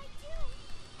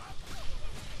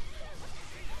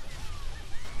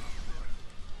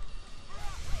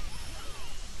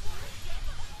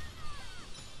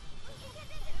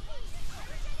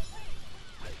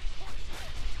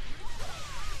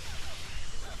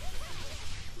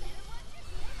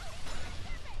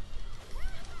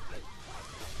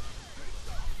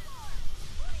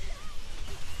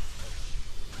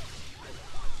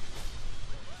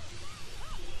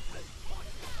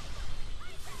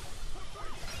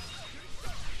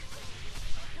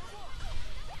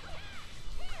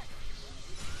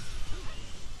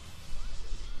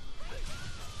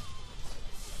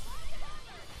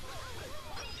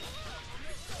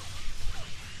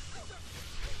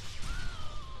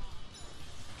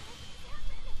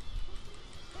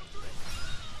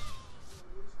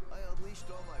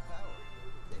 All my power.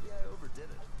 Maybe I overdid it.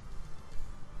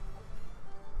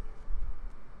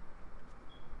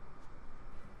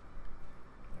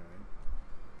 Alright.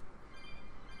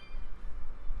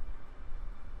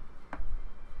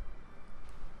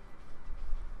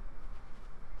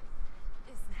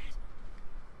 Is that...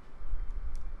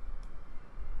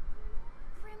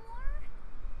 Grimoire?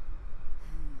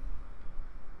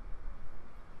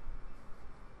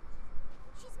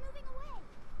 She's moving away.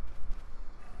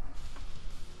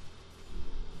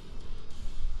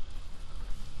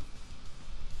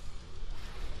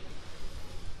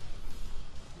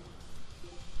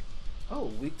 Oh,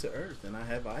 weak to earth, and I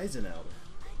have Eisenhower.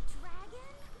 A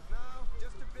dragon? No,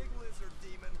 just a big lizard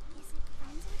demon. Is it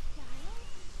friends with Gaia?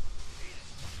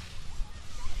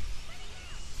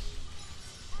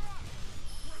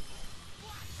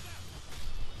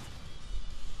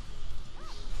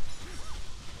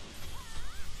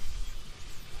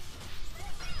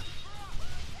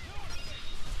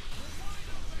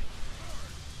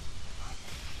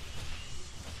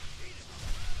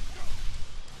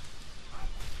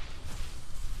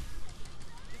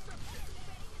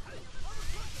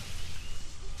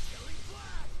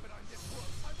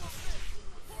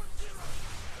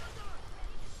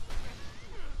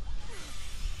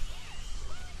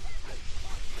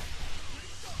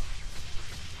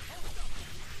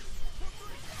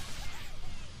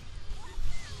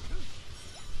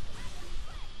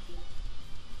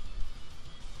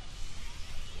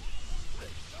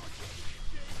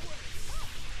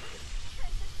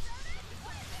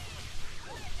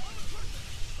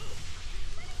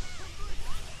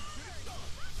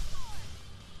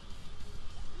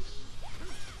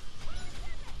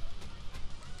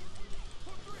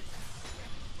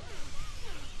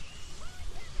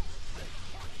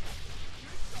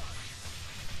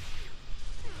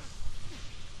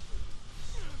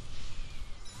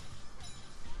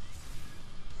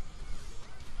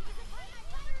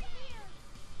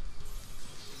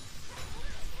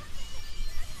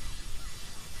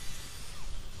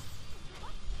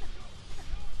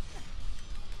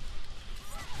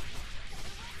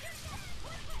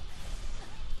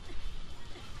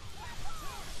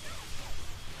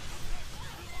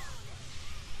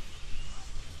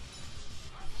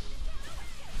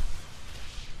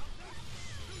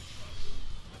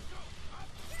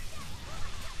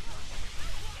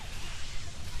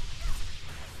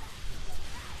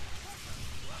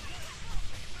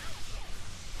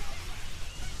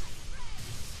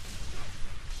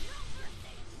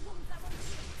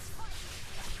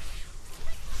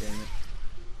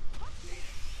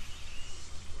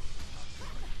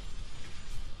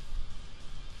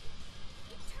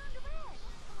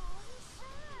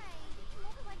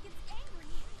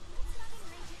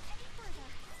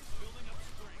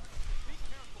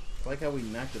 like how we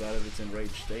knocked it out of its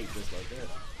enraged state just like that.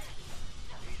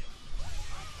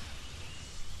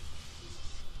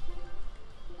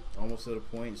 Almost to the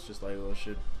point, it's just like, well,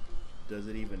 does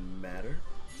it even matter?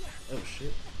 Oh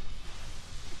shit.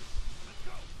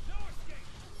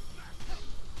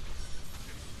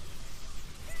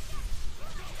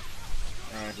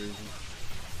 Alright, Breezy.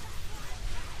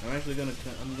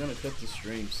 I'm gonna cut the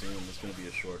stream soon. It's gonna be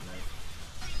a short night.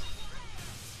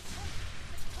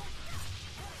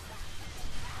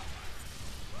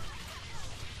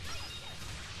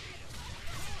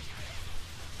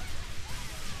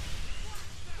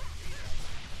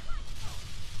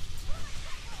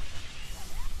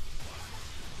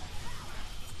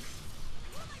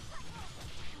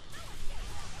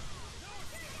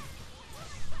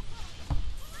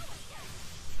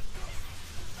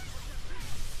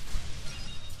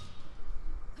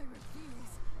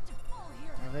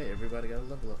 Oh, hey, everybody got a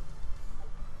level up.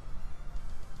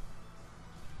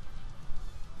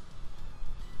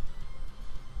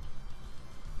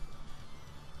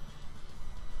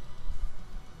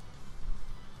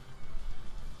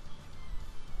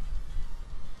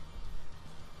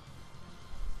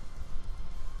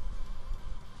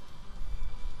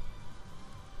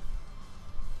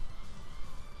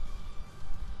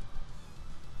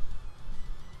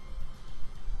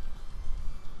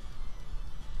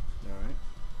 Alright.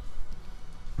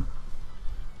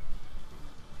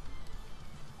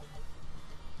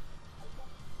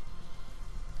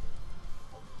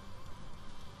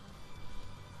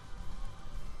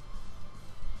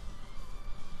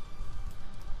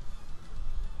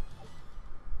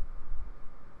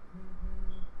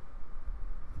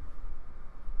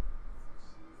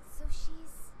 So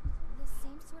she's the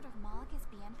same sort of Malak as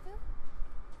Bienfu?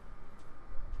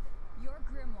 Your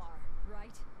grimoire,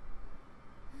 right?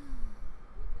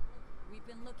 We've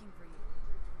been looking for you.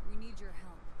 We need your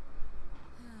help.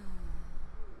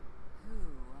 Who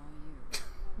are you?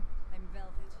 I'm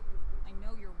Velvet. I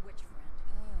know your witch friend.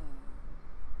 Oh.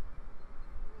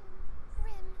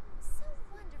 Grim, so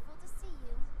wonderful to see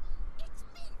you. It's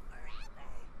been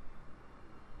forever.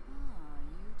 Ah,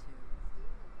 you two.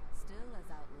 Still as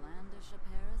outlandish a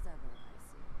pair as ever, I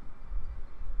see.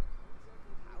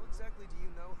 How exactly do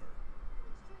you know her?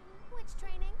 Witch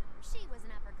training? She was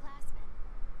an upperclassman.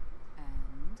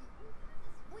 And?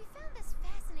 We found this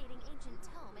fascinating ancient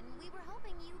tome, and we were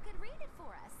hoping you could read it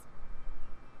for us.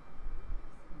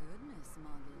 Goodness,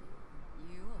 Moggy.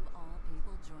 You of all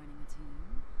people joining a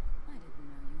team? I didn't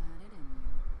know you had it in you.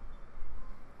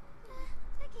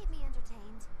 That keep me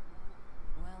entertained.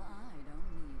 Well, I don't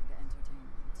need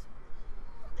entertainment.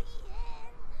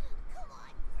 Bien! Come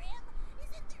on, Grim!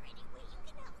 Isn't there any way you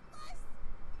can help us?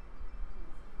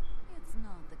 It's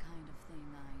not the kind of thing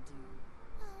I do.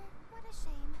 Oh, what a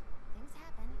shame. Things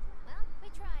happen. Well, we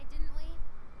tried, didn't we?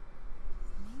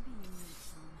 Maybe you need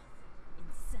some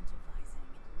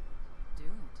incentivizing. Do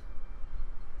it.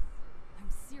 I'm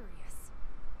serious.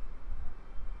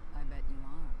 I bet you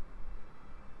are.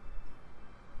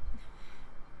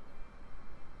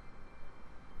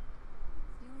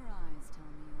 Your eyes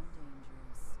tell me you're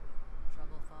dangerous.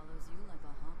 Trouble follows you like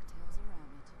a hawk tails a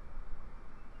rabbit.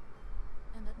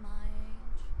 And at my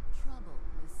age, trouble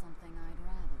is something I'd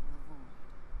rather avoid.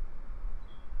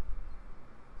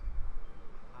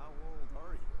 How old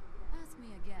are you? Ask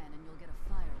me again and you'll get a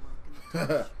firework in the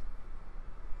touch.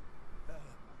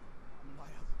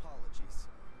 My apologies.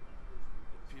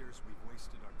 It appears we've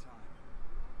wasted our time.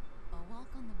 A walk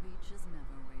on the beach is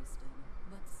never wasted,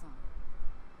 but some.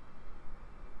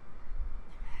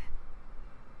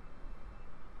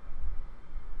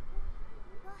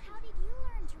 Well, how did you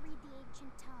learn to read the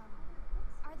ancient tome?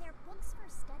 Are there books for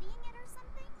studying it or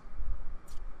something?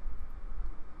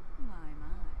 My.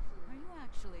 Are you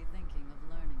actually thinking of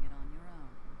learning it on your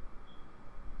own?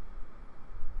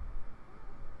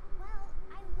 Well,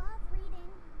 I love reading,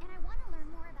 and I want to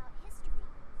learn more about history.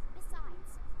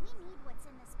 Besides, we need what's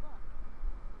in this book.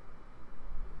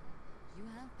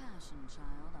 You have passion,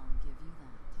 child, I'll give you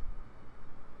that.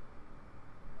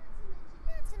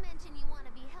 Not to mention you want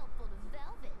to be helpful to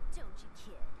Velvet, don't you,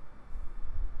 kid?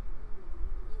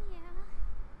 Yeah.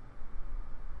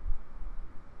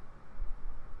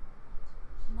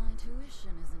 My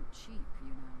tuition isn't cheap,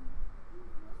 you know.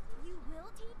 You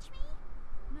will teach me?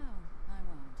 No, I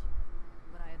won't.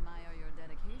 But I admire your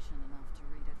dedication enough to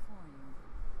read it for you.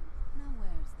 Now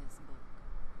where's this book?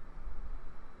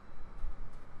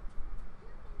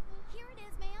 Here it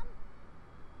is, ma'am.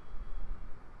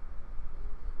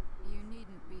 You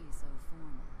needn't be so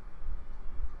formal.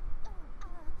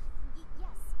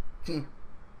 Yes.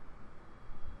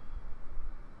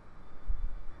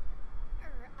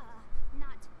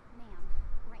 Not ma'am.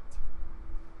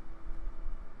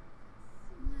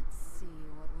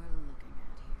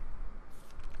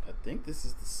 think this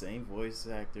is the same voice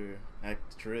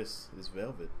actress as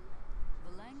Velvet.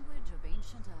 The language of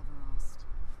ancient Everost.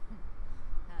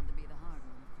 Had to be the hard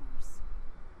one, of course.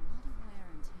 A lot of wear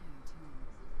and tear, too.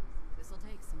 This'll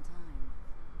take some time.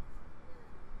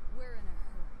 We're in a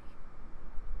hurry.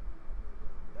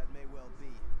 That may well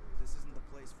be. This isn't the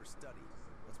place for study.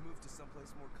 Let's move to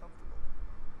someplace more comfortable.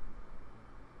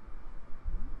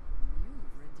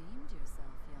 You've redeemed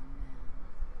yourself, young man.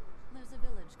 There's a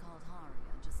village called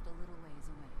Haria, just a little ways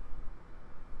away.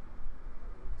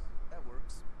 That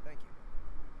works. Thank you.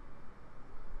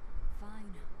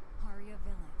 Fine. Haria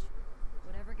Village.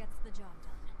 Whatever gets the job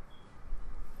done.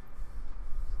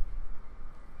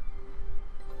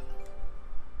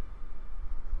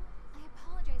 I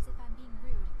apologize if I'm being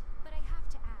rude, but I have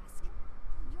to ask.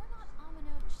 You're not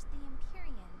Aminoch the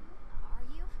Empyrean, are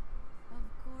you? Of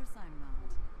course I'm not.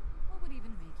 What would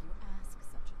even make you ask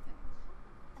such a thing?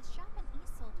 A shop in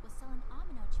Isolt was selling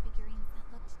Aminoch figurines that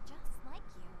looked just like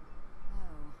you.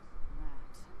 Oh,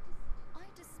 that. I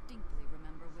distinctly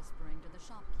remember whispering to the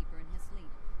shopkeeper in his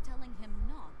sleep, telling him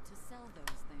not to sell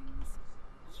those things.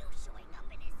 You showing up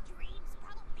in his dreams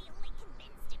probably only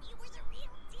convinced him you were the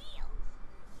real deal.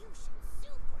 You should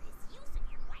sue for his use of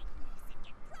your likeness and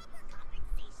get proper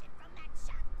compensation from that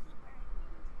shopkeeper.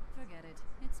 Forget it.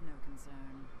 It's no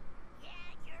concern.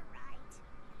 Yeah, you're right.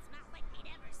 It's not like they'd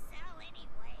ever sell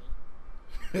anyway.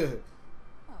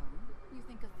 Oh, you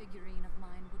think a figurine of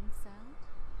mine wouldn't sell?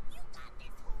 You got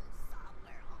this whole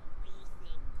somber, we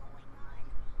thing going on.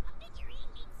 A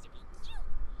figurine needs to be cute,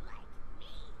 like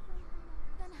me.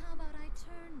 Then how about I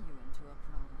turn you into a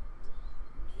product?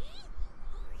 Me?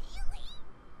 Really?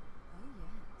 Oh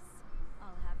yes.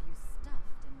 I'll have you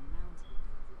stuffed and mounted.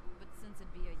 But since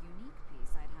it'd be a unique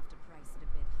piece, I'd have to price it a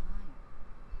bit higher.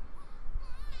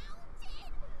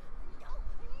 Mounted? No,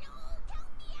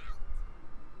 count me out.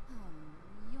 Oh,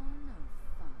 you're no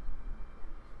fun.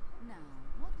 Now,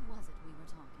 what was it we were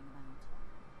talking about?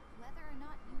 Whether or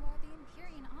not you are the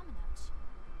Empyrean Aminoch.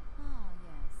 Ah,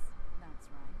 yes, that's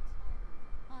right.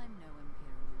 I'm no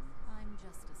Empyrean. I'm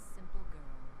just a simple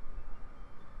girl.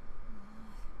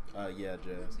 Yeah, It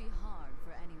Jazz. would be hard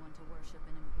for anyone to worship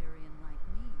an Empyrean like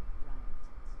me, right?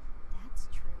 That's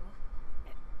true.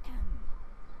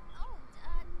 Oh,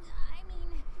 I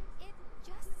mean, it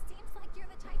just seems like you're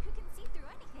the type who can see through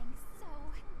anything, so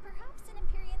perhaps an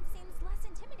Empyrean seems less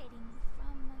intimidating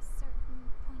from a certain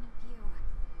point of view.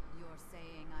 You're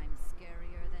saying I'm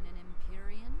scarier than an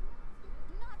Empyrean?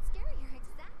 Not scarier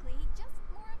exactly, just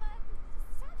more of a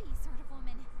savvy sort of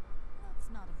woman. That's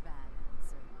not a bad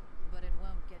answer, but it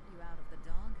won't get you out of the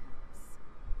doghouse.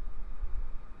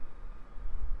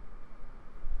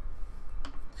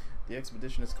 The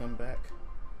expedition has come back.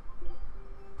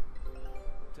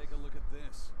 Take a look at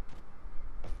this.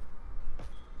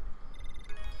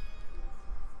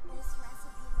 This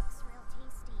recipe looks real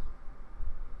tasty.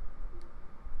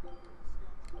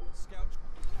 Scout.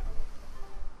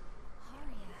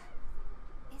 Haria.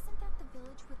 Isn't that the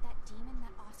village with that demon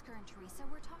that Oscar and Teresa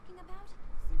were talking about?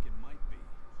 I think it might be.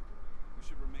 We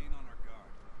should remain on our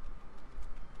guard.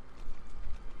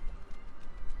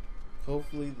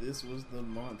 Hopefully this was the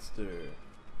monster.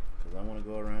 Because I want to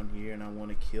go around here and I want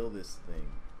to kill this thing.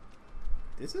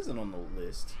 This isn't on the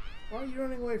list. Why are you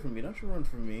running away from me? Don't you run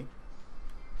from me.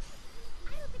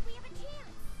 I don't think we have a chance.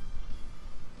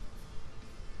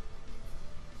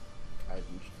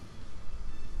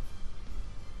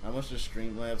 How much does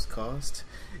Streamlabs cost?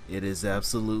 It is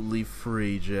absolutely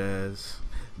free, Jazz.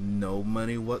 No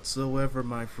money whatsoever,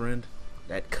 my friend.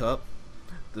 That cup,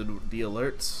 the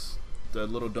alerts, the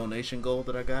little donation goal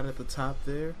that I got at the top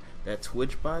there, that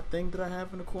Twitch bot thing that I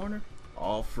have in the corner,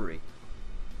 all free.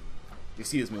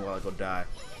 Excuse me while I go die.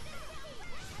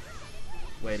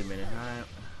 Wait a minute.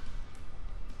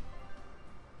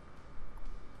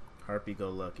 Harpy Go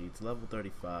Lucky. It's level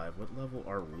 35. What level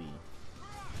are we?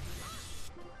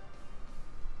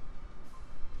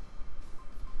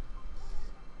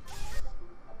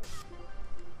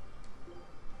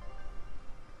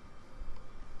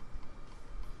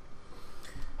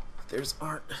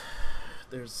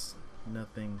 There's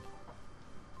nothing.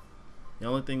 The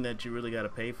only thing that you really got to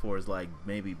pay for is like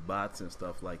maybe bots and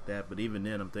stuff like that, but even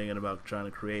then I'm thinking about trying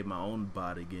to create my own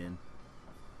bot again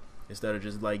instead of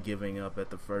just like giving up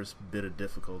at the first bit of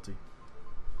difficulty.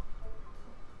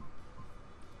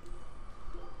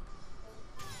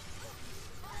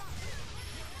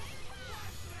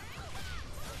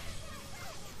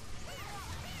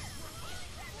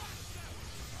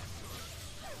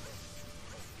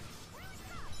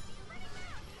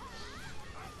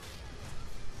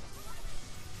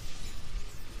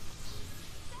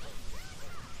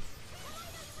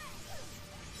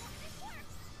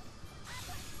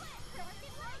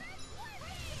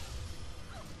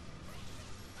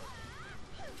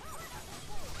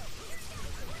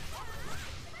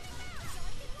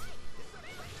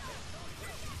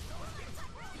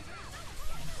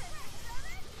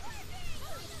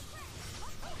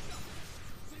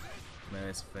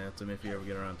 nice Phantom if you ever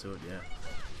get around to it, yeah.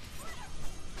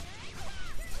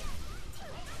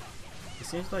 It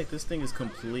seems like this thing is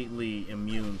completely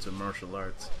immune to martial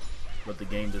arts, but the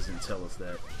game doesn't tell us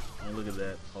that. Oh, look at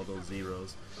that, all those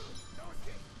zeros.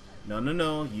 No, no,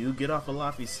 no, you get off a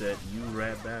Laffy set, you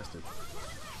rat bastard.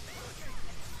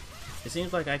 It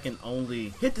seems like I can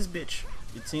only hit this bitch.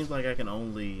 It seems like I can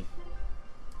only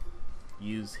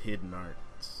use hidden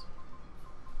arts,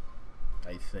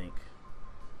 I think.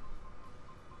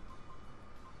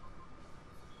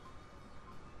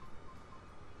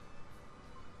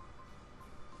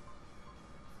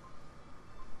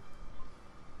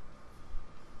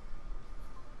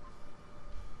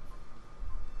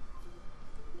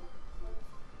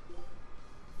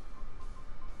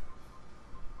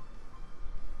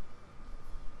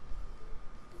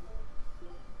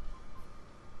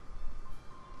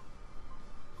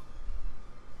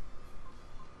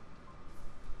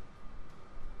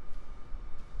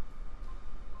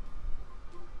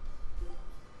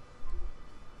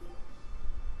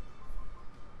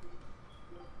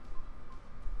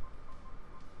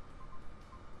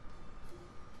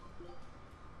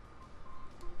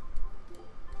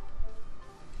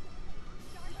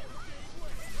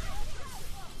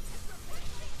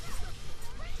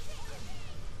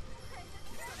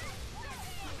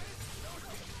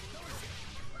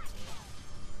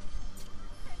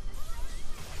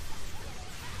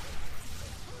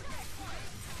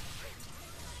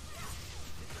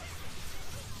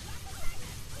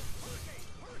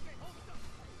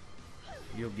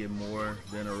 You'll get more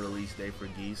than a release date for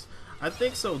Geese. I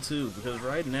think so too, because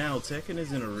right now Tekken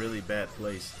is in a really bad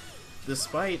place.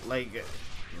 Despite, like,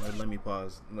 let me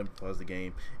pause the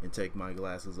game and take my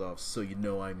glasses off so you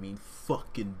know I mean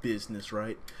fucking business,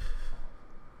 right?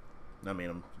 I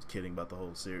mean, I'm just kidding about the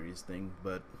whole serious thing,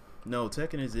 but no,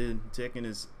 Tekken is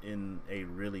in a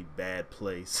really bad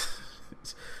place.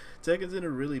 Tekken's in a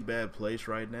really bad place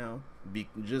right now,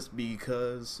 just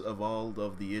because of all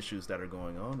of the issues that are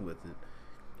going on with it.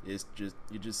 It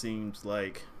just seems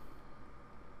like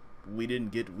we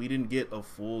didn't get a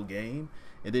full game,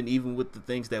 and then even with the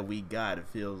things that we got, it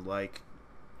feels like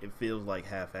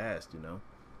half-assed, you know.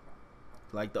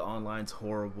 Like the online's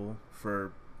horrible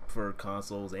for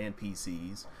consoles and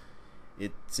PCs.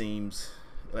 It seems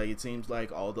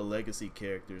like all the legacy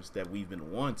characters that we've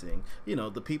been wanting, you know,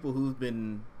 the people who've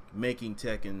been making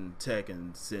Tekken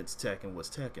since Tekken was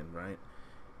Tekken, right?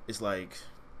 It's like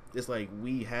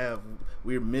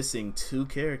we're missing two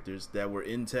characters that were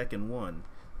in Tekken 1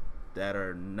 that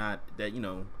were in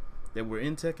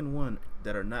Tekken 1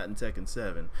 that are not in Tekken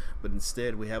 7, but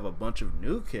instead we have a bunch of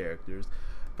new characters.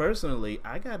 Personally,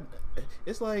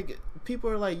 it's like people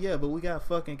are like, yeah, but we got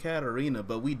fucking Katarina,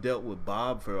 but we dealt with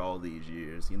Bob for all these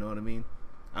years, you know what I mean?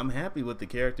 I'm happy with the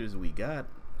characters we got.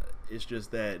 It's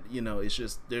just that, you know,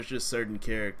 there's just certain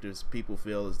characters people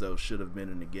feel as though should have been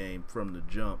in the game from the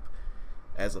jump,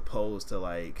 as opposed to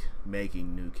like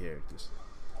making new characters.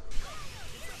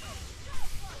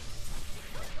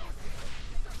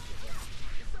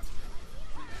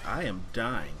 I am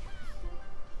dying.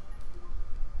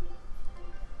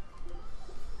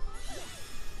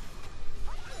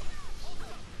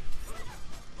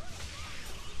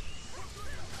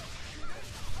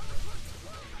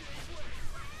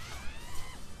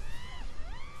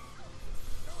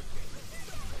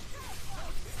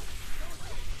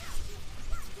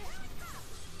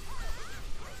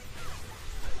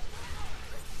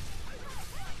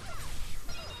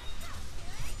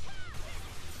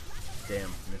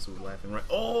 Damn, this was laughing right.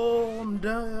 Oh, I'm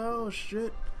dying. Oh,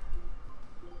 shit.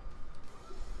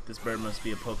 This bird must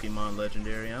be a Pokemon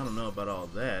legendary. I don't know about all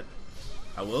that.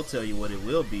 I will tell you what it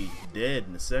will be. Dead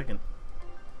in a second.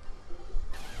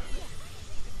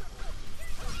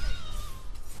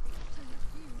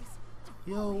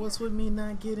 Yo, what's with me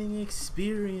not getting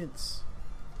experience?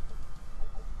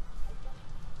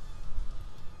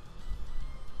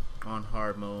 On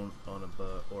hard mode, on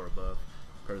above or above.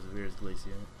 Persevere's Glacier.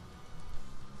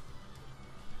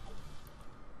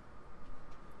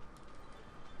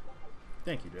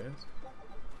 Thank you, Jazz.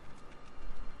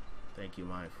 Thank you,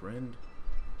 my friend.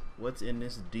 What's in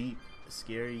this deep,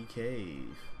 scary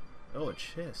cave? Oh, a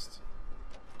chest.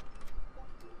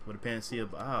 With a panacea.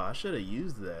 Ah, I should have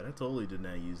used that. I totally did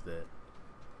not use that.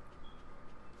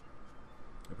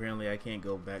 Apparently, I can't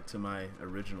go back to my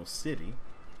original city.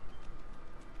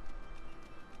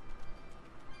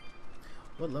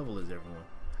 What level is everyone?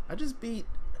 I just beat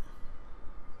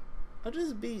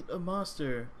a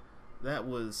monster that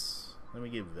was. Let me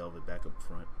get Velvet back up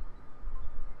front.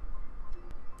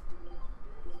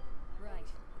 Right.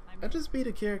 I'm I just beat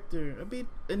a character. I beat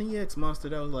an EX monster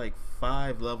that was like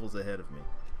 5 levels ahead of me.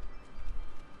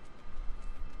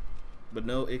 But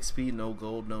no XP, no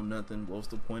gold, no nothing. What was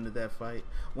the point of that fight?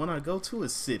 When I go to a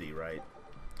city, right?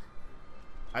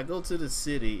 I go to the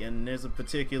city and there's a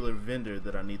particular vendor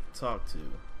that I need to talk to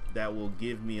that will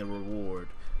give me a reward,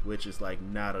 which is like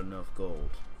not enough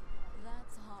gold.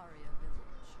 That's Haria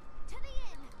Village. To the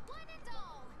inn, one and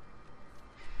all!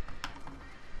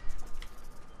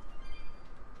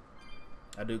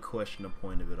 I do question the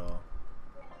point of it all.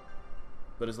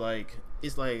 But it's like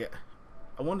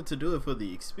I wanted to do it for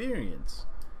the experience.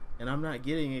 And I'm not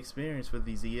getting experience for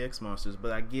these EX monsters,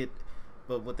 but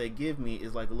what they give me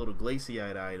is like a little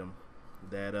glaciite item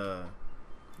that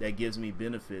gives me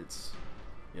benefits,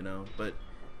 you know, but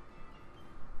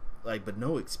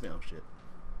no expel shit.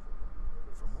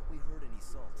 From what we heard in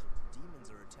Iseult, demons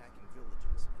are attacking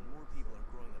villages, and more people are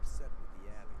growing upset with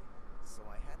the Abbey. So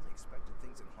I hadn't expected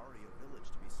things in Haria Village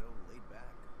to be so laid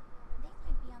back. They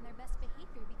might be on their best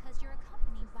behavior because you're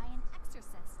accompanied by an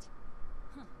exorcist.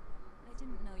 Huh. I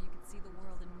didn't know you could see the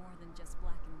world in more than just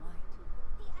black and white.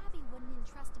 The Abbey wouldn't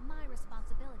entrust my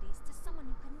responsibilities to someone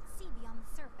who couldn't see beyond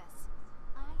the surface.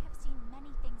 I have seen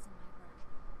many things in my work.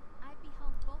 I've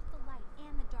beheld both the light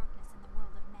and the darkness in the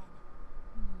world of men.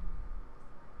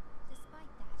 Despite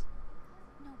that,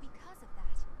 no, because of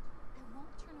that, I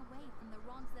won't turn away from the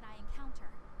wrongs that I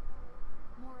encounter.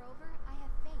 Moreover, I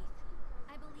have faith.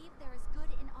 I believe there is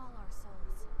good in all our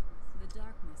souls. The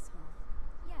darkness, huh?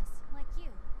 Yes, like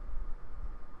you.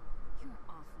 You're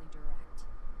awfully direct.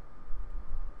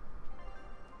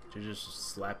 To just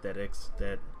slap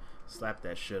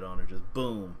that shit on her, just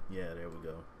boom. Yeah, there we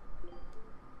go.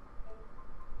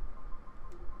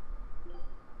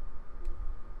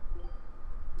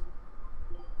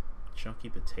 Chunky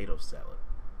potato salad.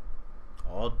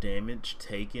 All damage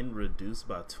taken reduced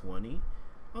by 20.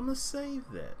 I'm gonna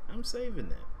save that. I'm saving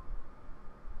that.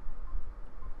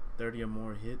 30 or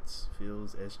more hits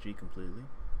fills SG completely.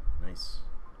 Nice.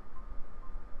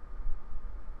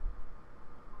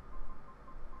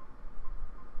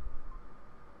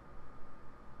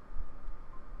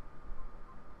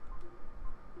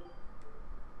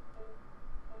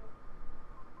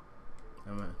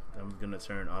 I'm gonna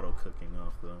turn auto cooking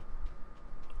off though.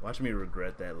 Watch me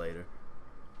regret that later.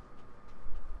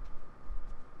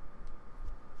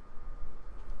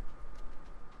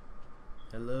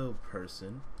 Hello,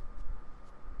 person.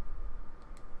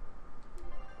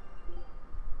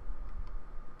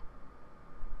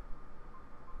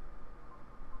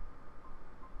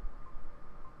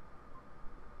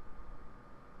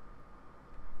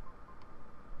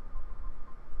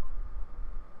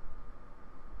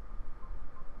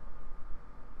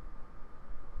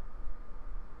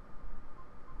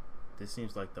 This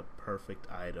seems like the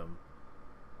perfect item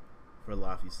for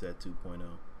Laphicet 2.0.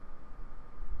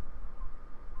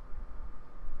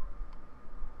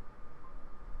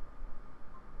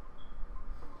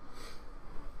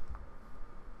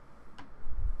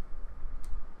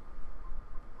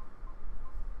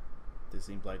 This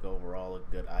seems like overall a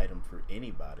good item for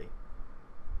anybody.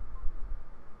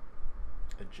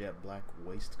 A jet black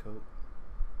waistcoat.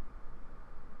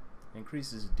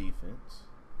 Increases defense.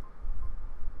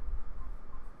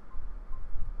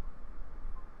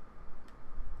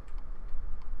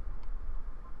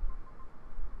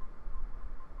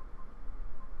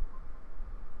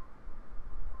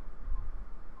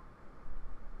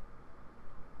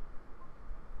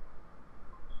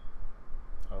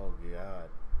 Oh God.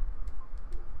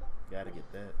 Gotta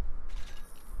get that.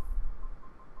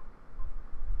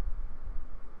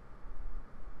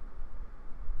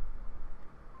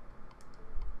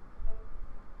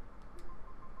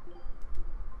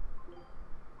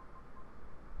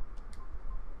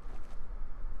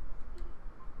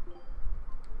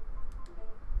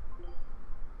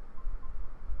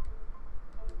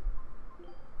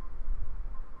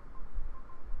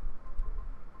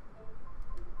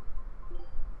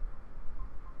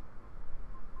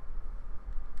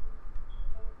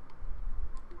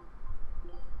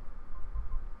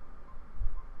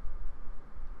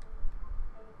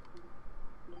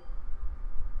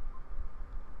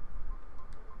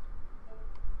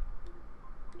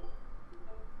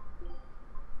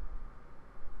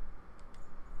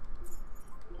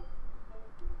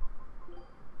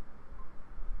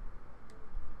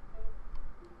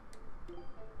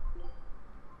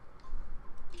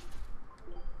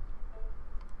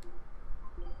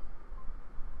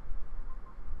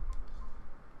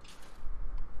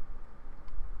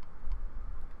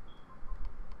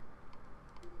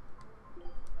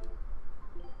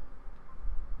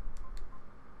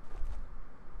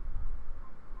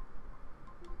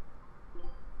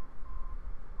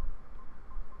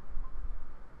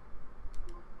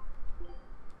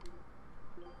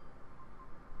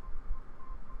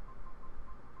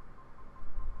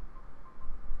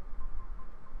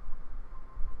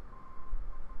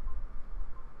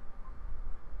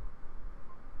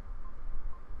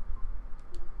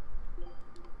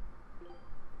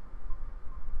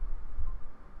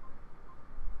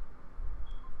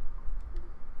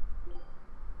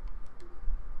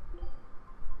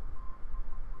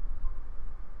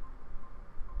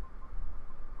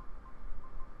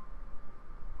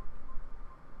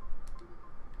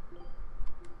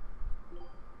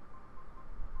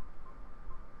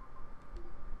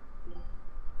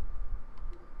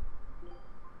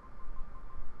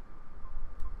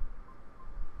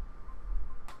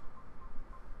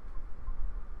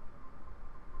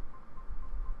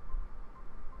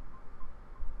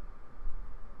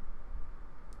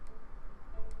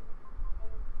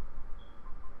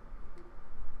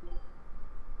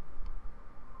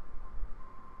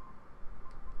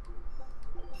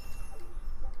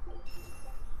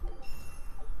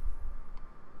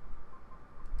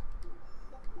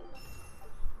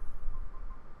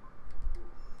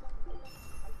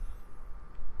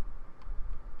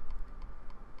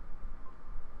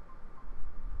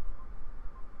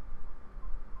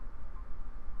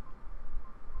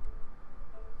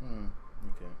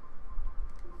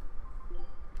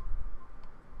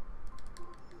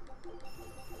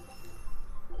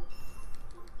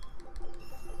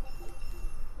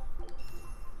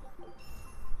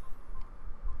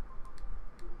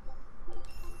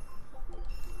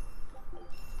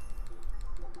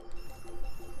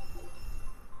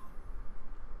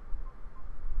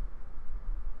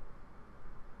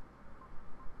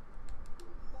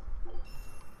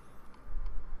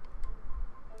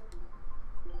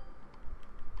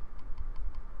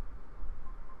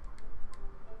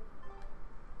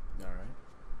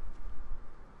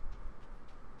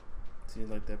 Seems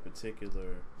like that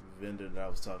particular vendor that I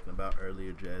was talking about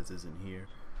earlier, Jazz, isn't here.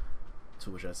 To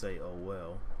which I say, oh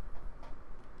well.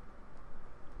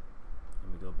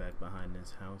 Let me go back behind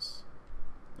this house.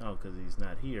 Oh, because he's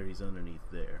not here. He's underneath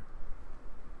there.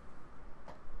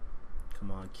 Come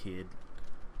on, kid.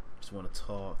 Just want to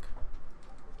talk.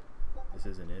 This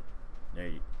isn't it. There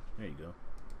you go.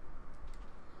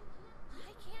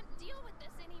 I can't deal with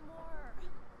this anymore.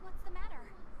 What's the matter?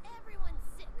 Everyone's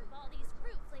sick of all these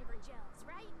fruit-flavored gels,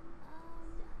 right?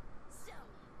 So,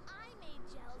 I made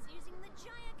gels using the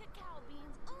giant cacao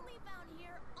beans only found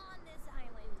here on this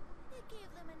island. It gave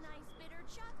them a nice bitter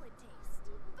chocolate taste.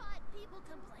 But people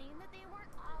complained that they weren't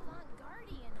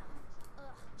avant-garde enough.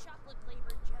 Ugh,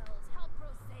 chocolate-flavored gels, how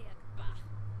prosaic. Bah!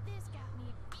 This got me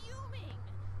fuming.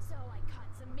 So I caught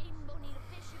some maiden bonita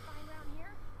fish you find around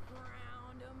here,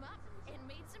 ground them up, and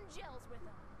made some gels with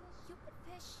them. You put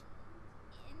fish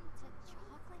into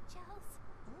chocolate gels?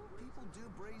 Well, people do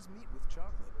braise meat with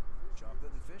chocolate.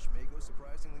 Chocolate and fish may go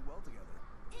surprisingly well together.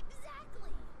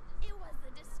 Exactly! It was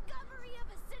the discovery of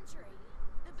a century.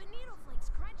 The bonito flakes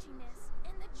crunchiness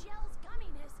and the gel's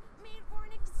gumminess made for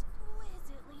an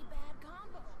exquisitely bad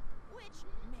combo, which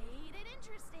made it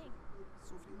interesting.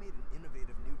 So if you made an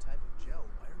innovative new type of gel,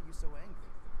 why are you so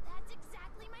angry? That's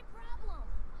exactly my problem.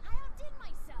 I outdid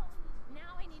myself.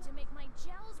 Now I need to make my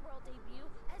Gels World debut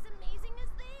as amazing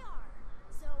as they are.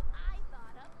 So I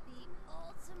thought up the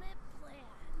ultimate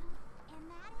plan. And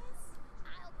that is?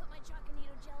 I'll put my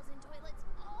Chocanito gels in toilets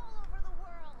all over the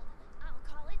world. I'll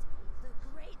call it the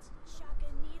Great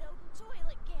Chocanito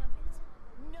Toilet Gambit.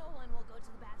 No one will go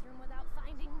to the bathroom without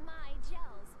finding my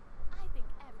gels. I think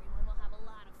everyone will have a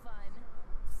lot of fun.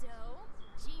 So,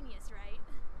 genius, right?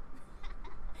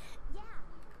 Yeah,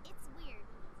 it's weird,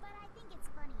 but I think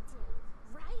it's funny too.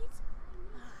 Right?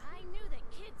 I knew that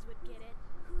kids would get it.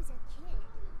 Who's a kid?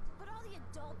 But all the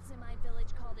adults in my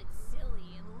village called it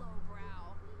silly and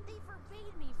lowbrow. They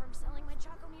forbade me from selling my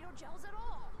Choconito gels at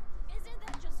all. Isn't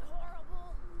that just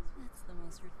horrible? That's the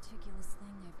most ridiculous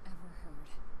thing I've ever heard.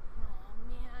 Oh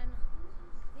man,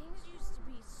 things used to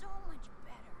be so much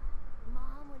better.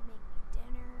 Mom would make me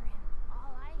dinner and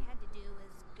all I had to do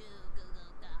was go,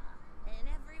 and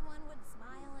everyone would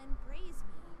smile and praise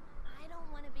me. I don't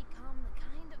want to become the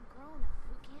kind of grown-up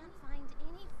who can't find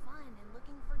any fun in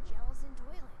looking for gels in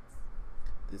toilets.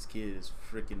 This kid is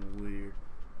freaking weird.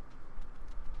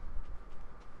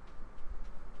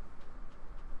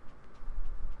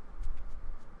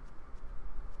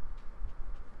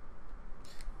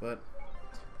 But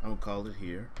I'm gonna call it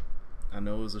here. I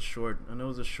know it was a short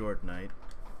night,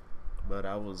 but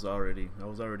I was already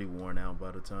worn out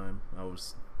by the time I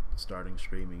was starting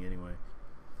streaming anyway.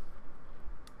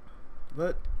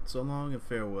 But so long and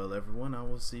farewell, everyone. I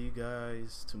will see you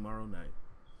guys tomorrow night.